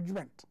informed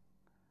judgment.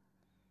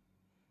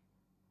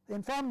 The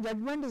informed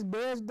judgment is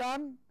based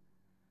on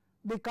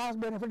the cost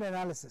benefit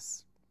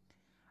analysis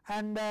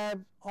and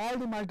all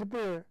the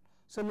multiple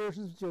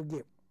solutions which you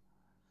give.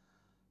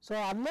 So,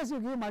 unless you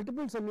give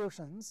multiple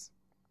solutions,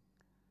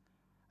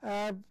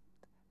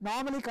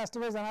 normally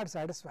customers are not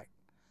satisfied.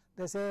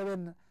 They say,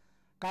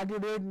 can't you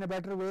do it in a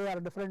better way or a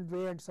different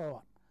way, and so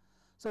on.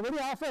 So, very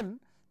often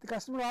the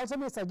customer also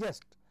may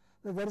suggest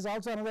that there is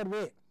also another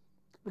way,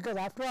 because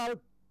after all,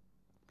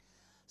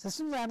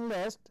 systems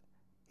analyst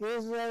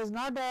is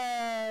not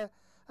a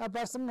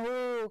person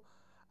who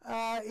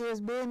is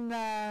been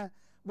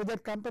with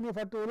that company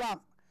for too long.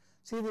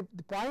 See,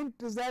 the point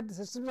is that the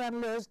systems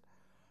analyst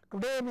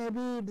today may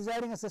be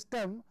designing a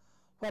system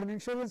for an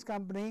insurance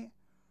company,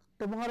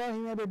 tomorrow he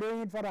may be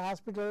doing it for a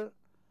hospital,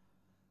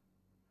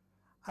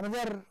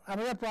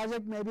 another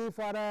project may be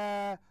for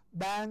a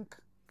bank.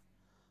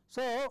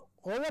 So,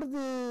 over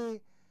the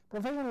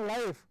professional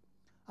life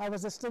of a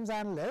systems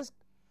analyst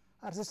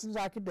or systems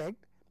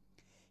architect,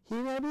 he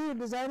may be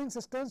designing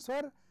systems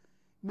for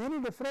many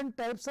different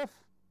types of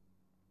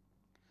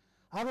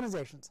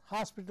organizations: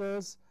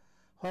 hospitals,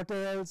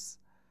 hotels,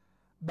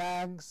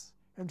 banks,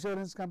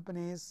 insurance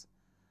companies,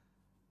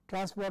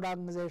 transport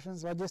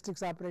organizations,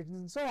 logistics operations,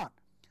 and so on.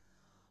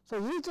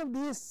 So, each of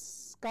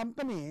these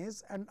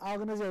companies and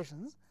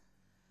organizations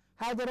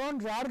have their own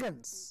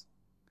jargons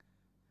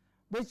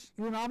which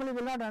you normally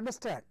will not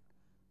understand,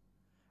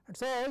 and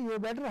so you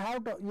better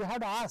have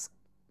to ask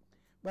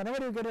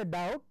whenever you get a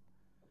doubt.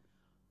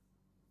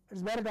 It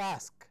is better to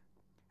ask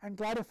and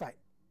clarify,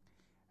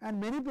 and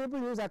many people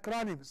use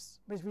acronyms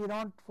which we do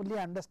not fully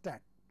understand,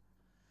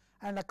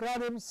 and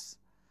acronyms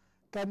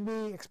can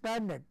be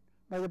expanded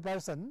by the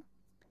person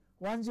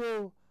once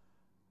you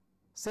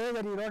say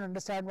that you do not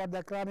understand what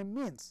the acronym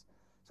means.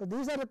 So,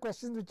 these are the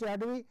questions which you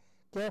have to be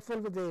careful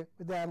with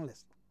the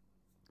analyst,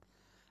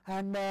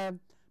 and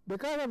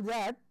because of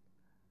that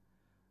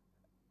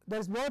there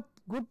is both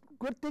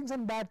good things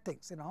and bad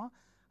things.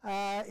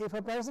 If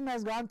a person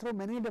has gone through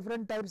many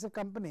different types of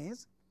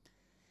companies,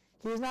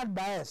 he is not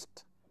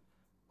biased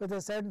with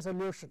a certain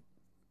solution.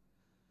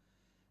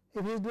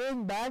 If he is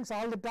doing banks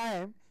all the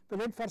time, if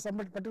he did for some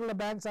particular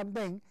bank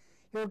something,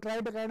 he will try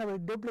to kind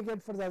of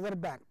duplicate for the other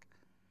bank,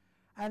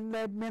 and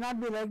it may not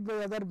be liked by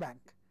the other bank,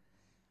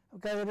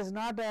 because it is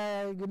not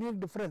a unique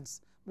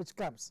difference which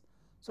comes.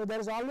 So, there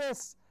is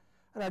always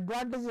an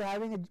advantage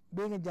of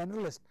being a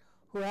generalist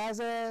who has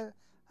an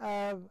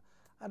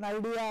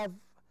idea of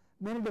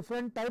many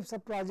different types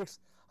of projects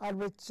on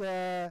which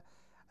the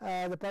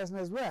person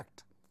has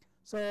worked.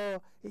 So,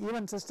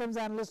 even systems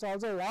analysts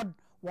also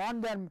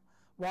want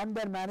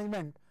their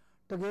management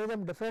to give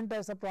them different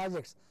types of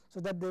projects,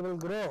 so that they will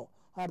grow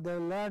or they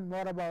will learn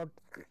more about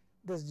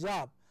this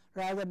job,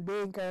 rather than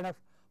being kind of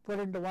put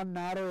into one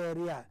narrow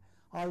area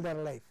all their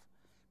life,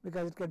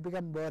 because it can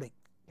become boring.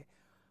 Okay.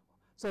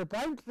 So, the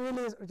point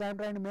really is, which I am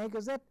trying to make,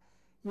 is that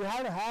you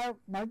have to have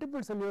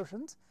multiple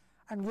solutions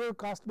and give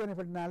cost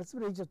benefit analysis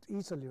for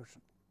each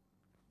solution.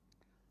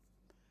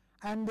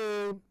 And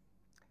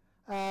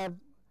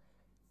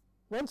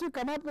once you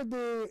come up with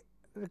the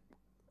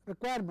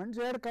requirements,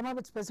 you have to come up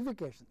with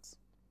specifications,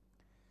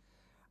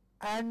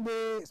 and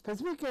the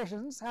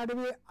specifications have to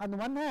be, on the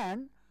one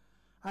hand,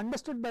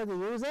 understood by the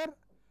user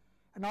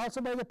and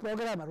also by the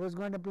programmer who is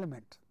going to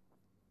implement.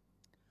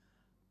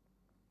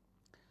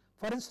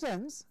 For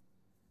instance,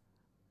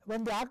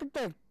 when the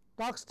architect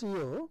talks to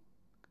you,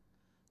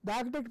 the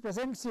architect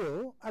presents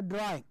you a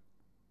drawing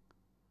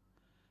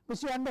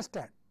which you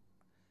understand,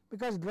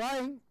 because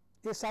drawing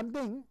is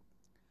something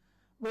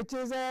which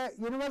is a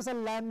universal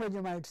language,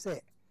 you might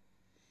say.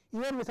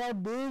 Even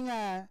without being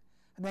an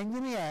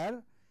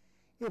engineer,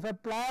 if a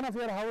plan of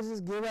your house is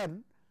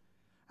given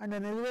and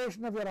an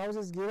elevation of your house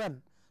is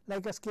given,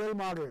 like a scale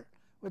model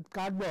with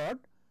cardboard,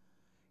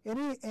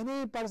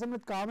 any person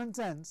with common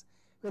sense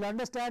will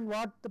understand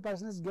what the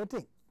person is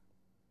getting.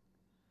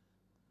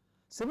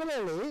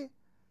 Similarly,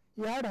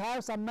 you have to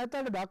have some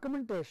method of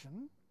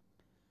documentation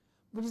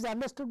which is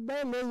understood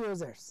by lay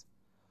users.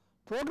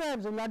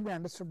 Programs will not be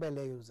understood by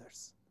lay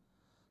users.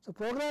 So,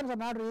 programs are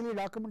not really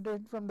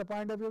documentation from the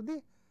point of view of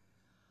the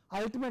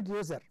ultimate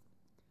user,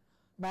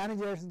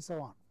 managers and so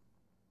on.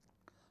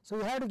 So,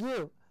 you have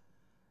to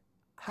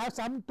have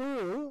some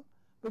tool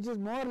which is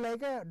more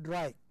like a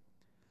drawing.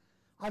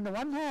 On the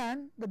one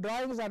hand, the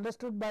drawing is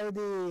understood by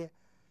the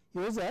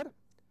user,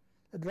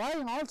 the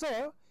drawing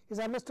also is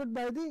understood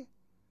by the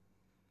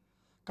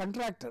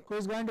contractor who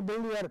is going to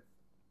build your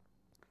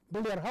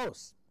build your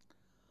house.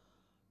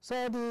 So,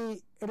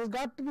 it has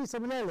got to be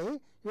similarly,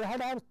 you have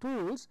to have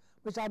tools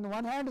which on the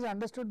one hand is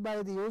understood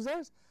by the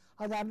users,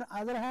 on the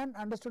other hand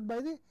understood by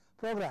the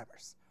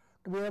programmers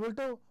to be able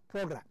to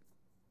program.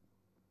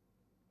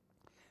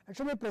 It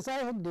should be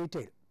precise and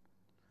detailed.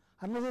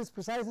 Unless it is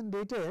precise and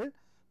detailed,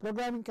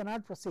 programming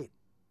cannot proceed.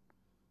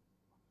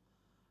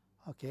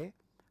 Okay.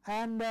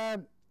 And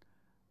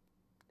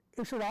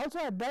it should also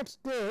at that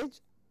stage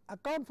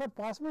account for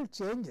possible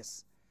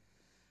changes.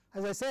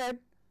 As I said,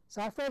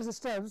 software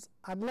systems,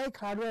 unlike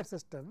hardware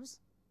systems,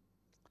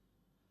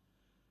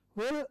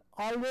 will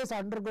always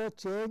undergo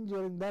change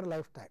during their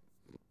lifetime.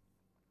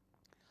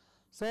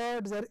 So,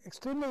 it is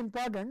extremely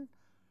important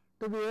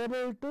to be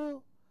able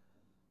to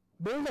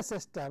build a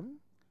system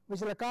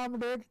which will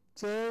accommodate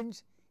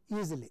change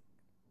easily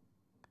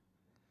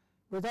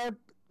without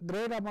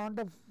great amount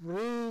of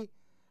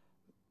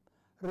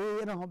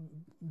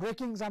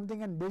breaking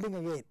something and building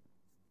again.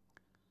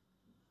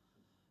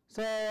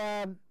 So,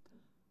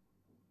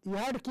 you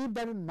have to keep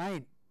that in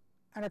mind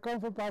and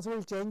account for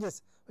possible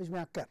changes which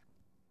may occur.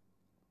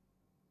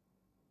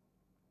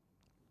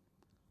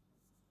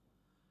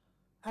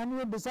 And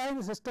you design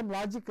the system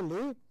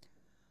logically,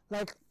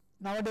 like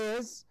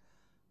nowadays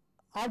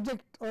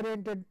object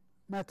oriented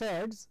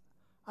methods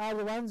are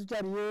the ones which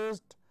are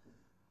used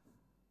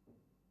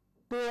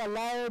to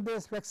allow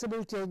these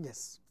flexible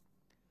changes,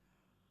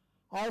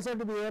 also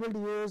to be able to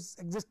use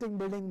existing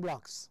building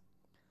blocks.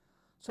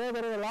 So,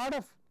 there are a lot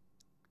of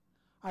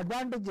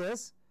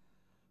advantages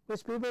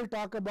which people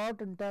talk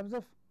about in terms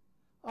of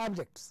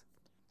objects.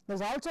 There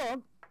is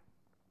also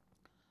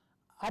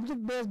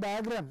object based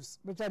diagrams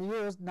which are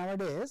used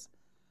nowadays,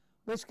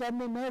 which can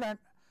be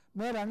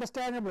made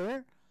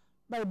understandable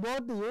by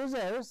both the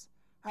users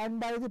and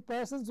by the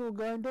persons who are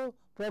going to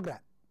program.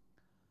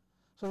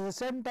 So, there are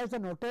certain types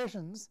of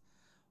notations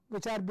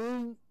which are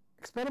being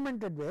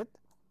experimented with,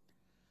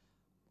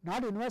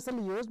 not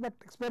universally used, but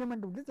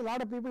experimented with. A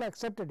lot of people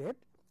accepted it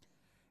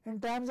in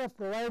terms of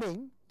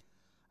providing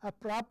a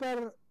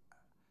proper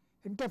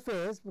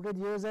interface between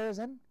users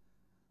and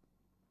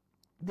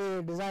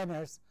the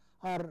designers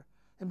or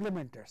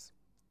implementers.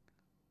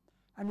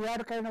 And we have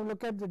to kind of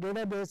look at the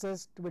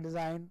databases to be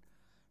designed,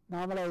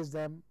 normalize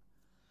them,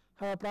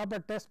 have a proper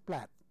test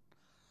plan.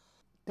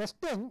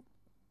 Testing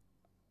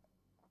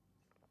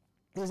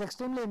is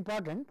extremely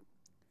important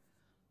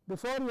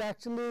before you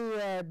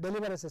actually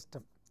deliver a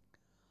system.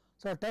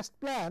 So, a test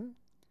plan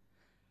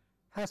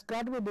has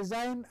got to be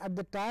designed at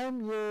the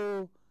time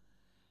you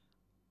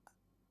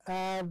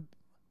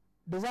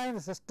design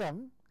the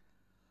system,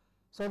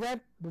 so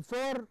that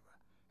before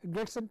it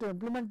gets into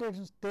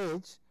implementation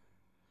stage,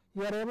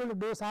 you are able to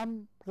do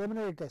some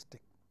preliminary testing.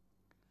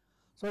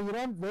 So, you do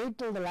not wait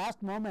till the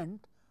last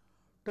moment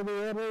to be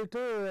able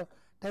to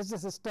test the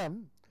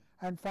system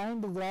and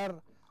find if there are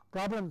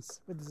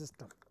problems with the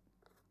system.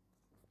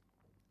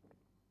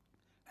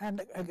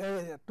 And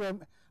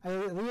I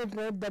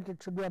reiterate that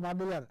it should be a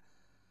modular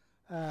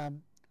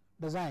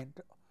design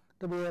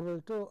to be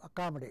able to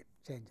accommodate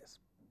changes.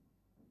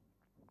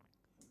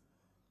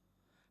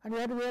 And you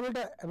have to be able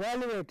to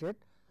evaluate it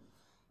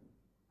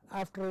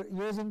after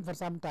using for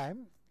some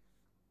time.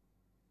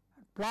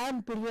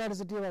 Plan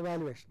periodicity of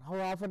evaluation, how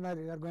often are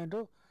you going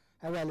to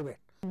evaluate,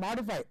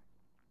 modify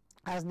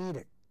as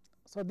needed.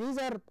 So, these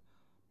are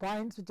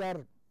points which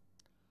are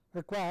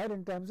required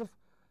in terms of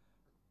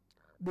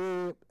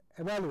the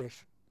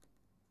evaluation,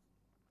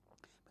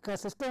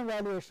 because system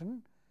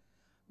evaluation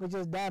which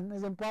is done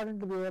is important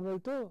to be able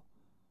to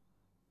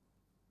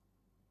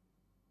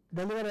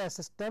deliver a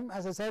system.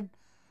 As I said,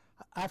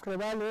 after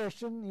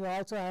evaluation you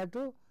also have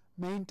to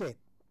maintain.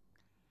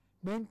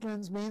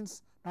 Maintenance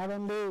means not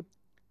only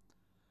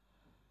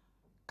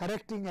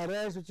correcting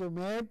errors which you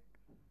made,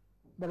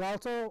 but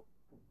also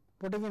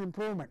putting in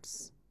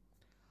improvements,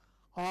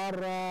 or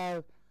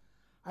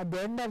at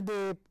the end of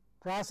the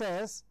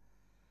process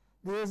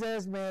the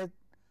users may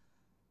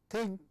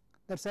think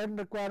that certain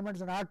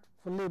requirements are not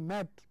fully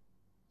met,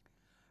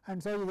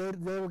 and so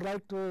they would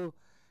like to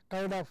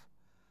kind of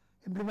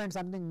implement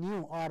something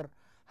new or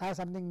have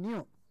something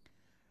new,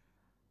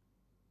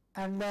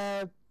 and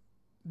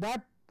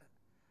that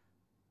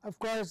of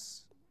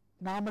course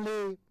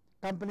normally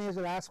companies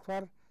will ask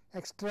for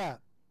extra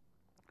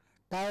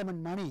time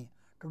and money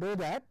to do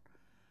that.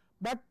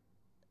 But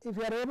if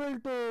you are able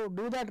to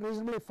do that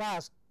reasonably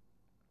fast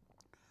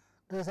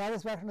to the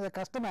satisfaction of the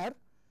customer,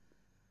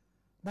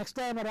 next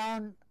time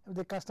around if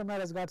the customer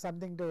has got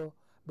something to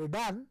be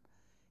done,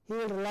 he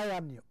will rely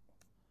on you.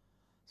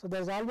 So,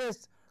 there is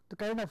always to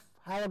kind of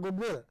have a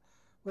goodwill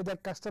with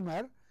that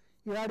customer.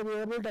 You have to be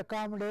able to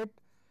accommodate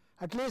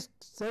at least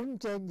certain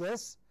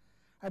changes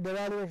at the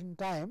evaluation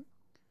time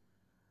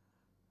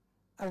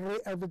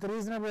with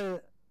reasonable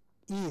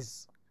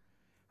ease,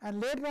 and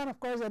later on of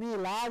course any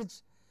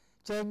large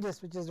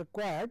changes which is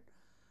required,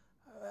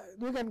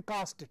 you can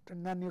cost it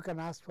and then you can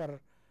ask for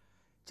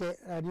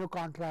a new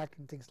contract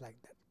and things like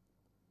that.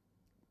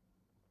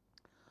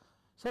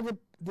 So,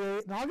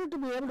 in order to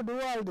be able to do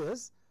all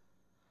this,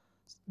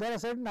 there are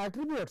certain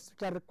attributes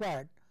which are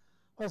required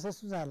or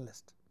systems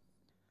analyst.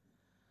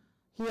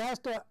 He has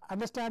to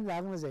understand the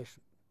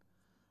organization,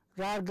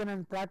 jargon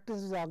and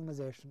practices of the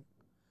organization,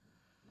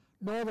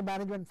 know the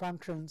management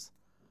functions,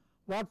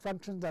 what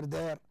functions are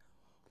there,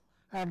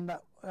 and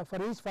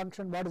for each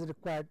function what is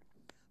required.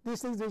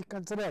 These things we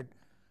considered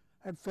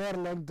at fair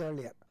length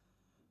earlier.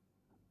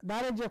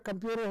 Knowledge of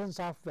computers and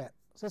software,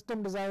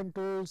 system design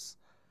tools,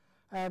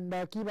 and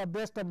keep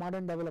abreast of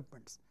modern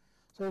developments.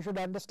 So you should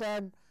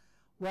understand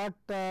what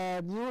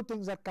new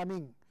things are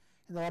coming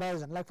in the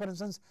horizon. Like for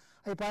instance,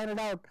 I pointed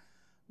out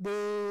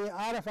the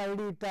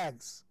RFID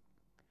tags,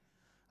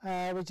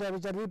 which are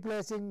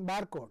replacing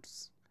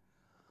barcodes.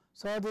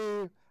 So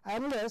the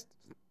analyst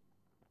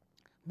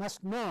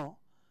must know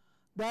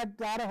that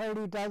the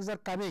RFID tags are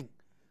coming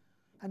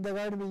and they are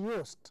going to be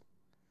used,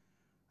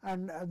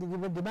 and they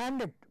were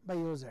demanded by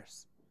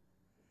users.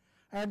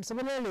 And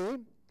similarly,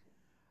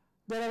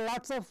 there are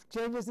lots of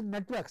changes in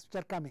networks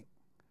which are coming.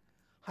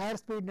 Higher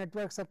speed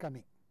networks are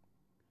coming.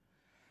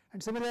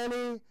 And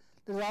similarly,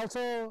 there is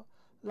also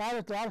a lot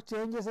of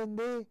changes in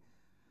the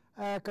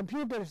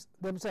computers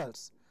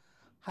themselves.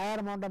 Higher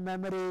amount of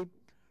memory,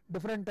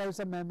 different types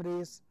of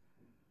memories.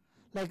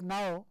 Like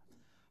now,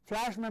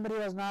 flash memory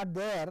was not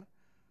there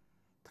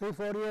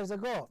 3-4 years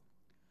ago.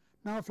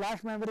 Now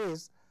flash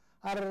memories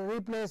are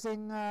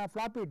replacing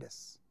floppy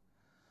disks.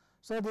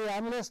 So the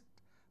analyst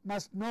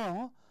must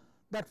know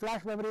that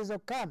flash memories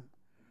have come,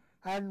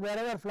 and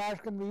wherever flash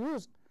can be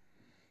used,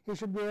 he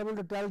should be able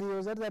to tell the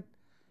user that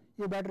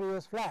you better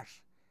use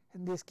flash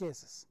in these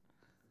cases.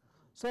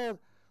 So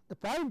the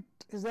point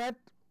is that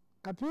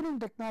computing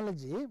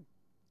technology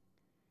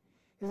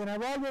is an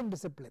evolving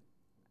discipline.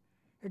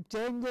 It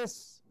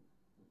changes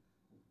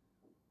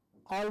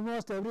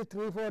almost every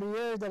 3-4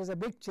 years. There is a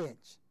big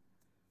change,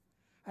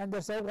 and there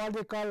is what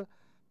we call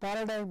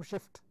paradigm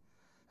shift.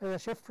 There is a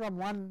shift from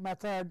one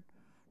method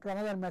to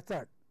another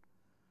method,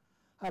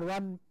 or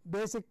one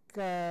basic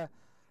type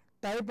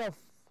of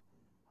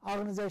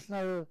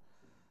organizational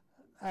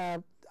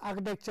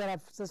architecture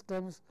of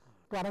systems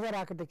to another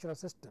architecture of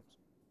systems.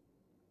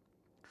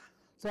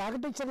 So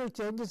architectural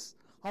changes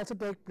also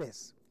take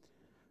place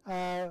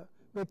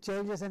with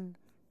changes in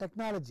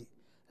technology.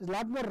 It is a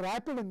lot more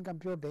rapid in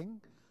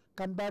computing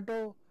compared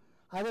to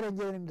other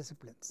engineering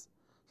disciplines.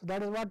 So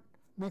that is what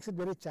makes it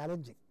very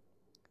challenging.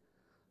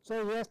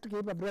 So he has to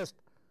keep abreast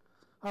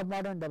of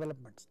modern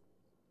developments.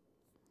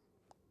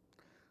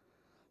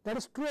 That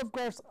is true, of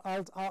course,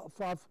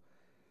 of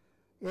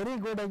any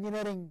good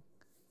engineering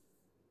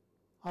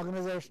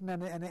organization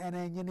and an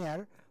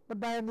engineer, but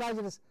by and large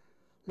it is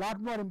a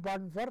lot more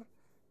important for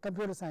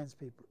computer science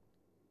people.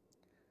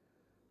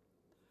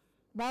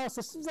 Now,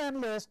 systems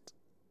analyst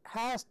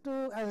has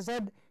to, as I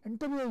said,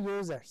 interview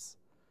users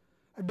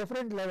at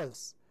different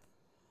levels,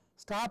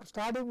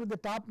 starting with the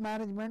top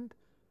management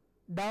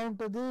down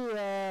to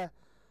the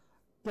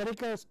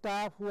clerical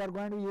staff who are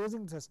going to be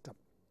using the system.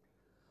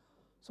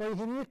 So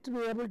he needs to be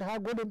able to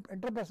have good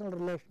interpersonal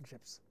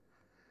relationships,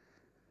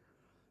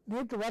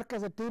 need to work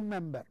as a team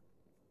member,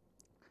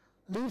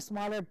 lead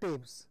smaller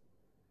teams,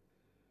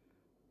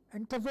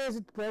 interface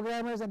with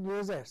programmers and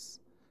users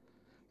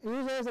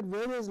at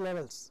various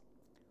levels.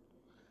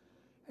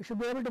 He should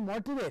be able to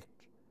motivate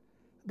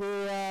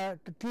the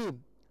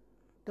team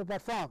to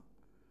perform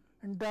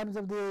in terms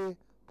of the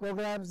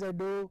programs they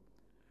do,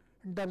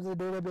 in terms of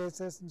the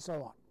databases and so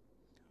on.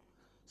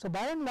 So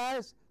by and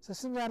large,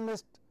 systems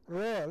analyst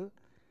role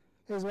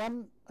is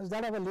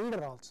that of a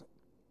leader also.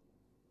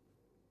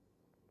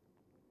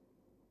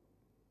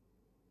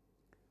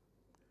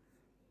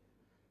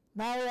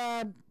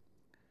 Now,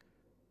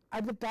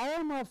 at the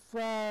time of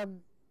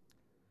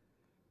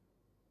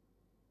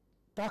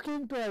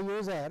talking to a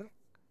user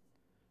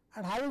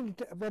and having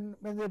when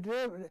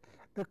the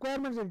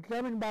requirements are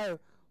determined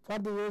for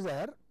the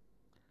user,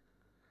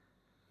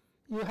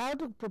 you have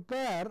to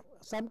prepare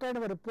some kind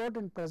of a report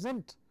and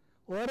present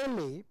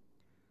orally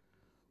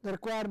the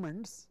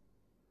requirements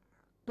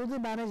to the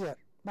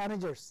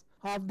managers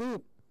of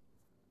the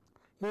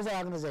user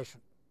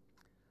organization.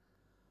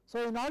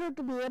 So in order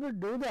to be able to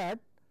do that,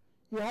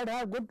 you have to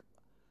have good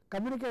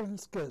communication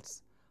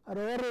skills or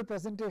oral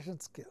presentation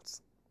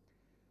skills.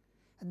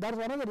 And that is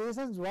one of the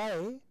reasons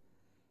why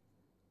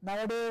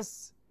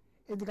nowadays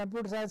in the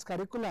computer science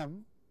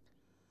curriculum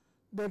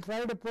they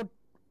try to put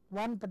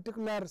one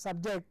particular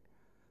subject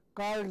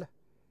called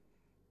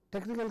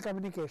technical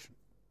communication.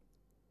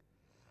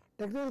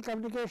 Technical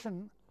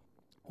communication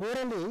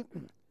orally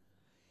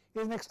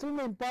is an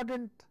extremely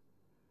important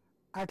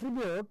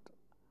attribute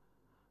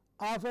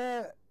of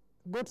a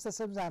good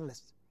systems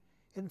analyst.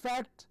 In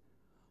fact,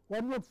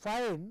 one would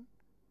find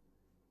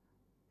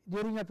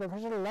during your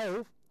professional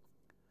life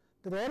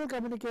that oral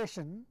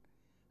communication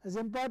is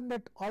important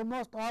at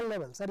almost all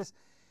levels. That is,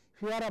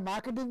 if you are a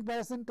marketing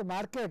person to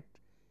market,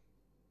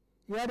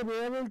 you have to be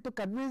able to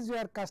convince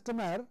your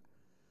customer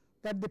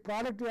that the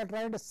product you are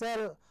trying to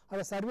sell or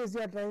the service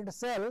you are trying to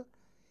sell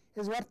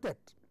is worth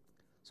it.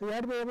 So you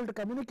have to be able to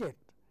communicate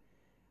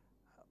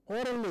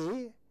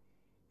orally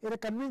in a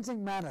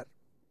convincing manner.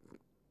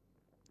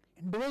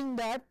 In doing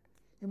that,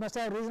 you must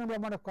have a reasonable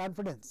amount of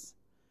confidence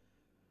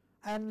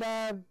and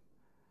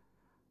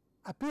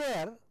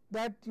appear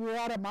that you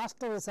are a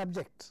master of the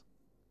subject.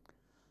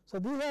 So,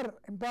 these are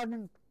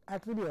important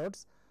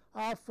attributes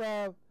of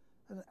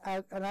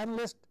an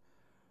analyst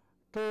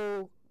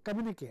to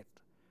communicate,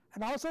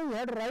 and also you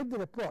have to write the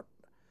report,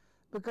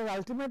 because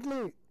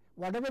ultimately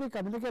whatever you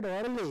communicate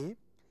orally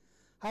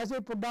has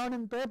to be put down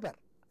in paper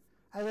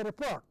as a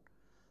report.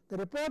 The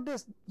report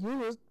is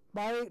used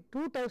by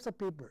two types of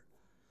people.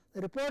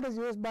 The report is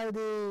used by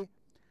the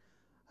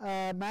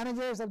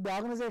managers of the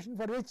organization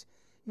for which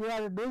you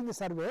are doing the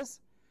service,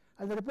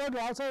 and the report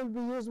also will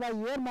be used by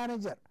your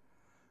manager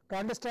to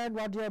understand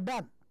what you have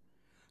done,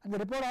 and the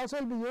report also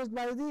will be used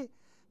by the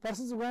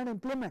persons who are going to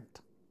implement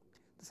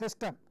the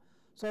system.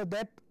 So,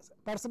 that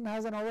person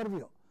has an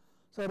overview.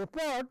 So,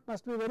 report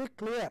must be very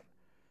clear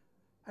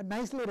and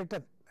nicely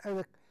written.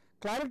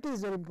 Clarity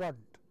is very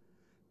important,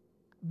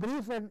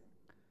 brief and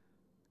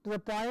to the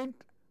point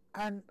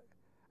and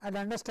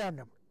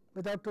understandable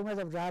without too much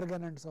of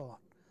jargon and so on,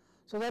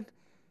 so that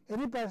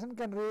any person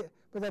can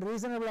with a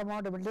reasonable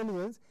amount of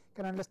intelligence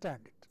can understand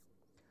it.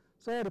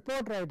 So,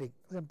 report writing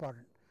is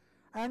important,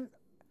 and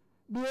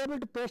be able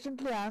to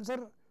patiently answer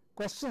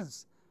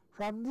questions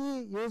from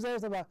the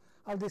users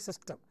of the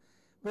system.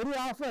 Very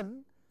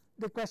often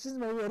the questions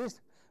may be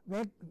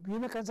you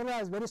may consider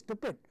as very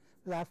stupid,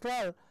 because after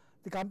all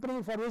the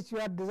company for which you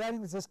are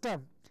designing the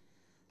system,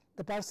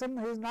 the person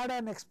is not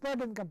an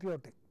expert in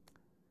computing.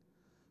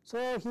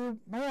 So, he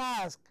may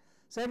ask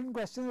certain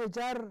questions which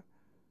are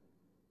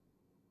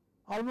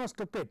almost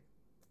stupid,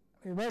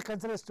 you may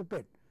consider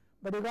stupid,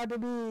 but you got to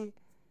be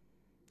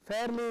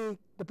fairly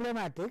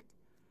diplomatic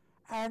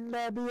and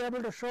be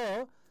able to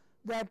show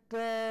that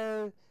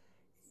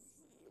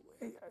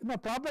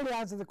properly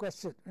answer the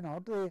question,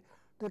 to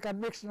the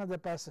conviction of the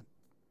person.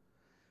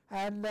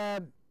 And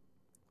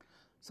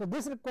so,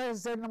 this requires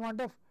a certain amount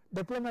of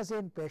diplomacy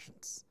and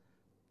patience.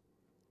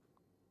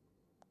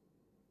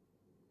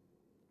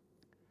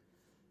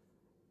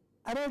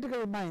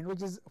 Analytical mind,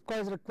 which is of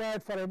course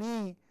required for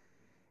any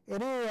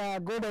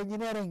good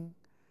engineering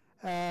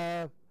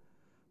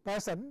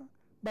person,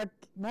 but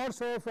more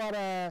so for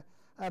an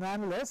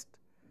analyst,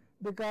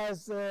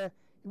 because you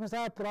must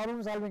have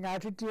problem solving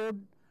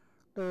attitude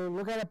to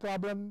look at a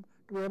problem,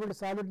 to be able to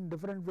solve it in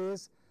different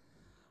ways,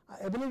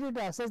 ability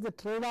to assess the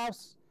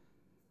trade-offs.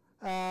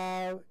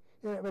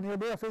 When you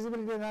do a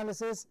feasibility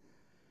analysis,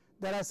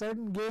 there are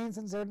certain gains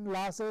and certain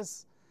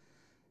losses.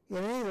 In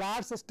any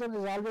large system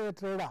there is always a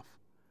trade-off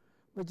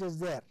which is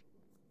there,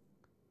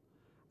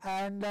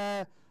 and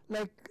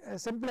like a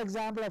simple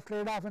example of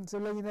trade-off in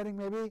civil engineering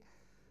may be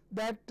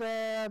that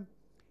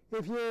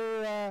if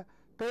you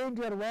paint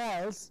your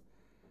walls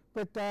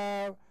with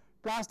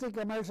plastic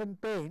emulsion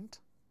paint,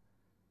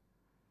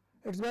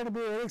 it is going to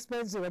be very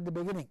expensive at the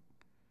beginning,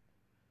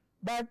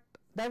 but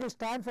that will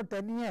stand for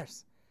 10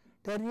 years.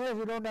 10 years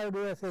you do not have to do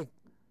a thing,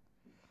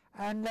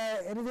 and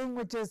anything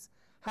which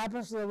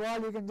happens to the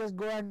wall you can just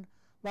go and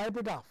wipe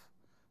it off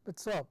with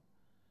soap.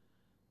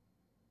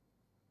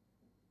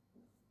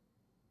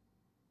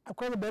 Of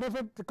course,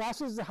 the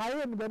cost is high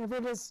and the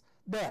benefit is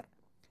there,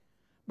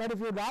 but if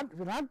you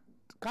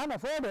can't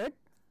afford it,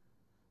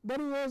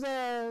 then you use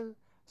a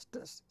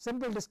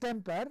simple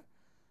distemper.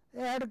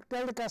 You have to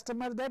tell the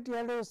customer that you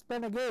have to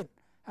spend again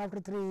after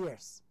 3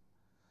 years.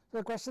 So,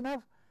 the question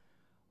of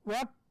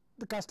what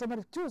the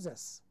customer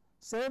chooses.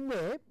 Same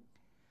way,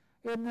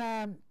 in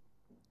a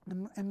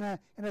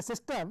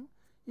system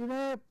you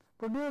may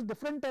produce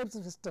different types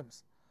of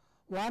systems.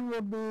 One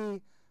would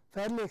be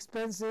fairly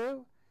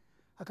expensive,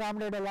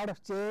 accommodate a lot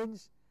of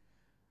change,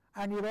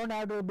 and you do not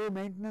have to do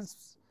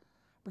maintenance,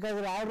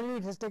 because already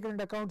it has taken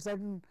into account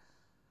certain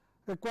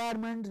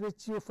requirements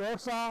which you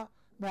foresaw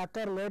may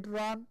occur later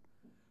on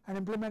and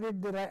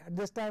implemented at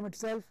this time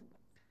itself,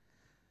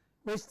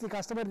 which the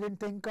customer did not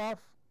think of,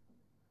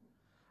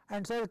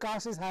 and so the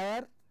cost is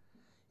higher.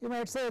 You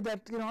might say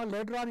that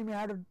later on you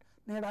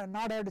may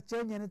not have to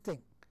change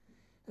anything.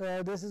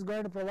 This is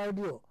going to provide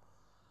you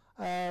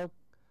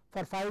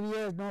for 5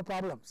 years no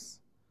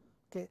problems.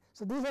 Okay.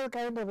 So, these are the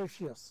kind of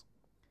issues.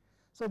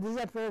 So, these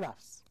are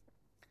trade-offs.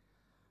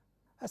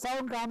 A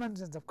sound common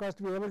sense, of course,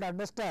 to be able to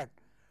understand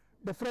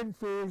different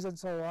fields and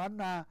so on.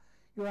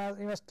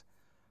 You must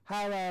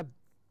have it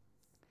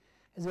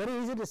is very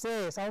easy to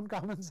say sound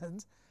common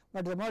sense,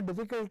 but the more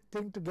difficult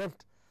thing to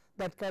get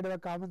that kind of a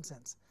common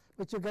sense,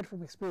 which you get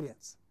from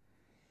experience.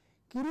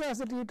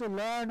 Curiosity to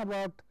learn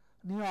about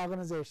new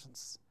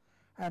organizations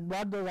and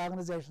what those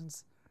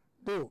organizations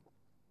do.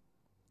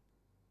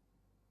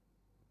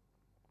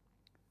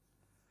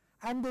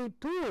 And the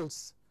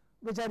tools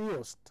which are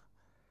used,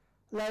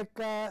 like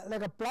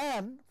a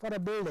plan for a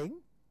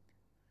building,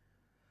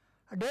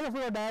 data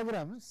flow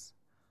diagrams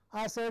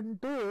are certain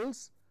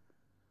tools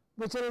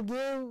which will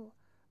give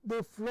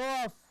the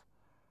flow of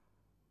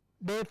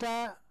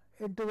data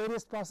into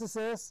various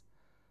processes,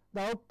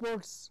 the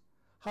outputs,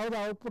 how the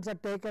outputs are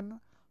taken,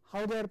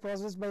 how they are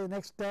processed by the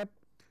next step,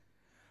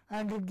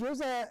 and it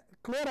gives a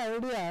clear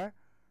idea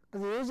to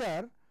the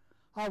user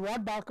of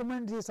what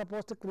documents he is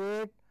supposed to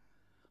create,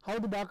 how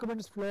the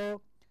documents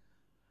flow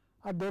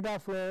or data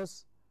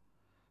flows,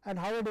 and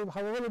how it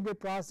will be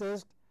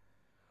processed,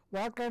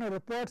 what kind of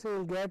reports you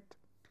will get.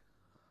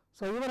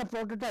 So, even a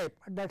prototype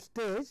at that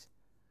stage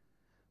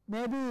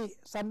may be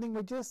something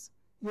which is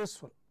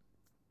useful.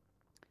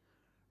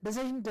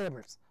 Decision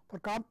tables for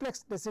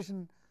complex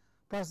decision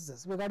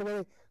processes. We got a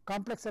very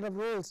complex set of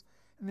rules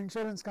in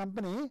insurance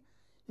company.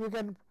 You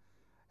can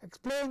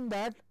explain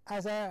that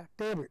as a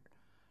table,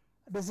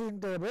 decision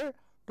table,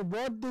 to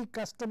both the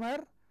customer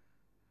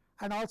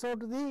and also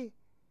to the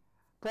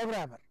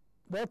programmer.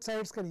 Both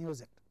sides can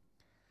use it.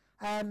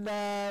 And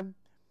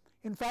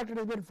in fact, it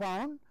has been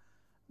found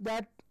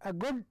that a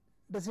good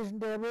decision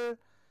table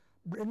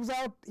brings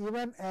out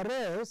even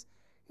errors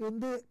in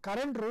the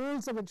current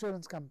rules of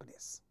insurance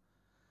companies,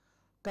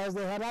 because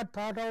they have not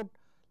thought out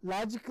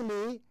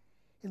logically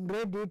in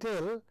great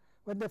detail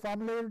when they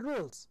formulated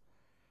rules.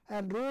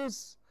 And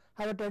rules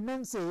have a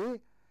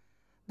tendency,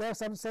 they have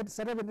some set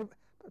of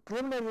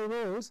preliminary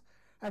rules,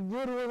 and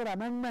new rules or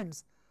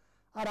amendments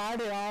are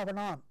added off and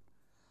on.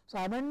 So,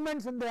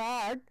 amendments when they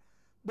add,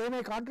 they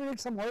may contradict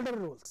some older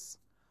rules.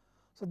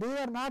 So, these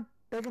are not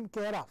taken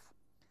care of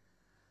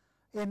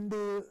in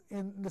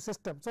the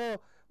system. So,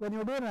 when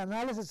you do an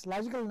analysis,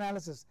 logical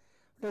analysis,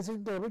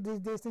 decision table,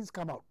 these things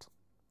come out.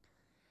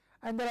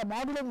 And there are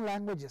modeling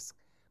languages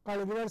called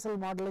universal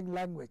modeling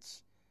language,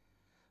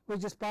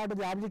 which is part of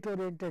the object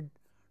oriented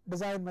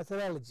design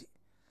methodology,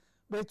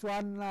 which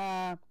one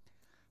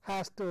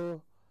has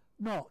to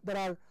know.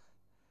 There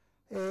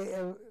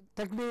are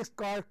techniques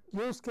called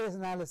use case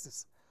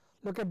analysis,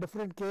 look at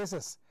different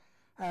cases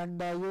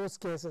and use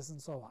cases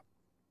and so on.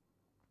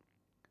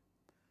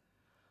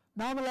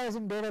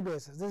 Normalizing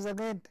databases, this is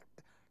again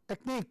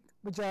technique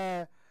which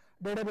a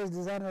database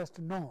designer has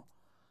to know.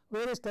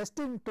 Various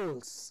testing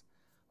tools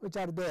which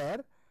are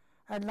there,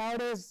 and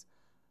nowadays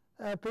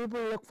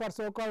people look for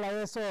so called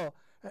ISO,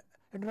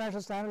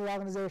 International Standard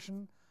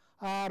Organization,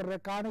 or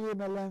Carnegie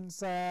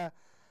Mellon's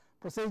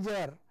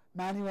procedure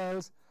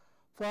manuals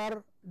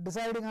for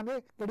deciding on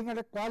getting at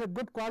a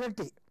good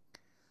quality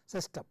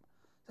system.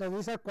 So,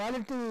 these are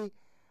quality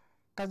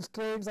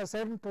constraints or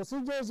certain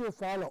procedures you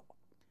follow.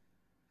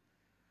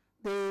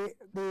 The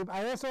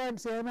ISO and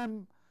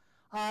CMM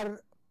are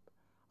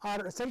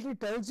essentially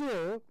tells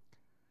you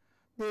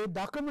the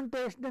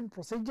documentation and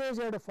procedures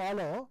you have to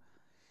follow.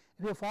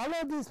 If you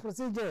follow these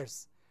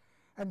procedures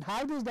and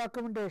have this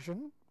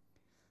documentation,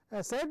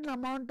 a certain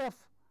amount of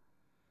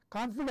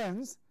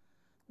confidence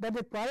that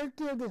the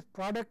quality of the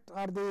product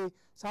or the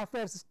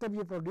software system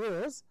you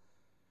produce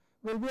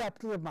will be up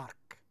to the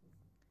mark.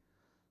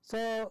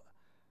 So,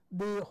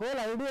 the whole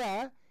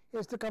idea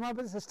is to come up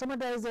with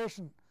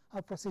systematization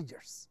of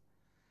procedures,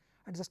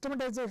 and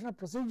systematization of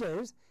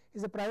procedures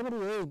is the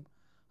primary aim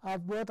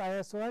of both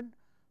ISO and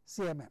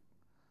CMM.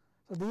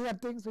 So, these are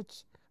things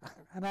which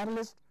an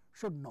analyst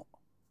should know.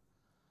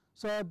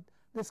 So,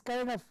 this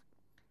kind of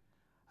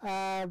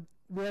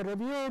we have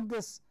reviewed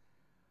this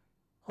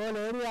whole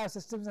area of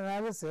systems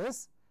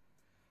analysis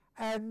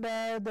and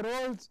the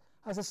roles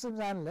of systems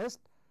analyst.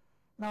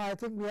 Now, I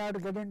think we have to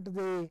get into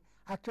the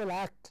actual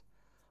act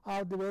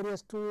of the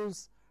various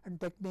tools and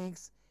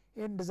techniques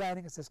in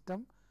designing a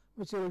system,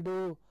 which we will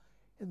do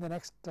in the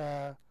next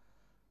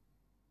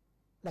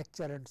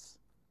lecture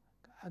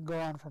and go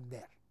on from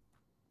there.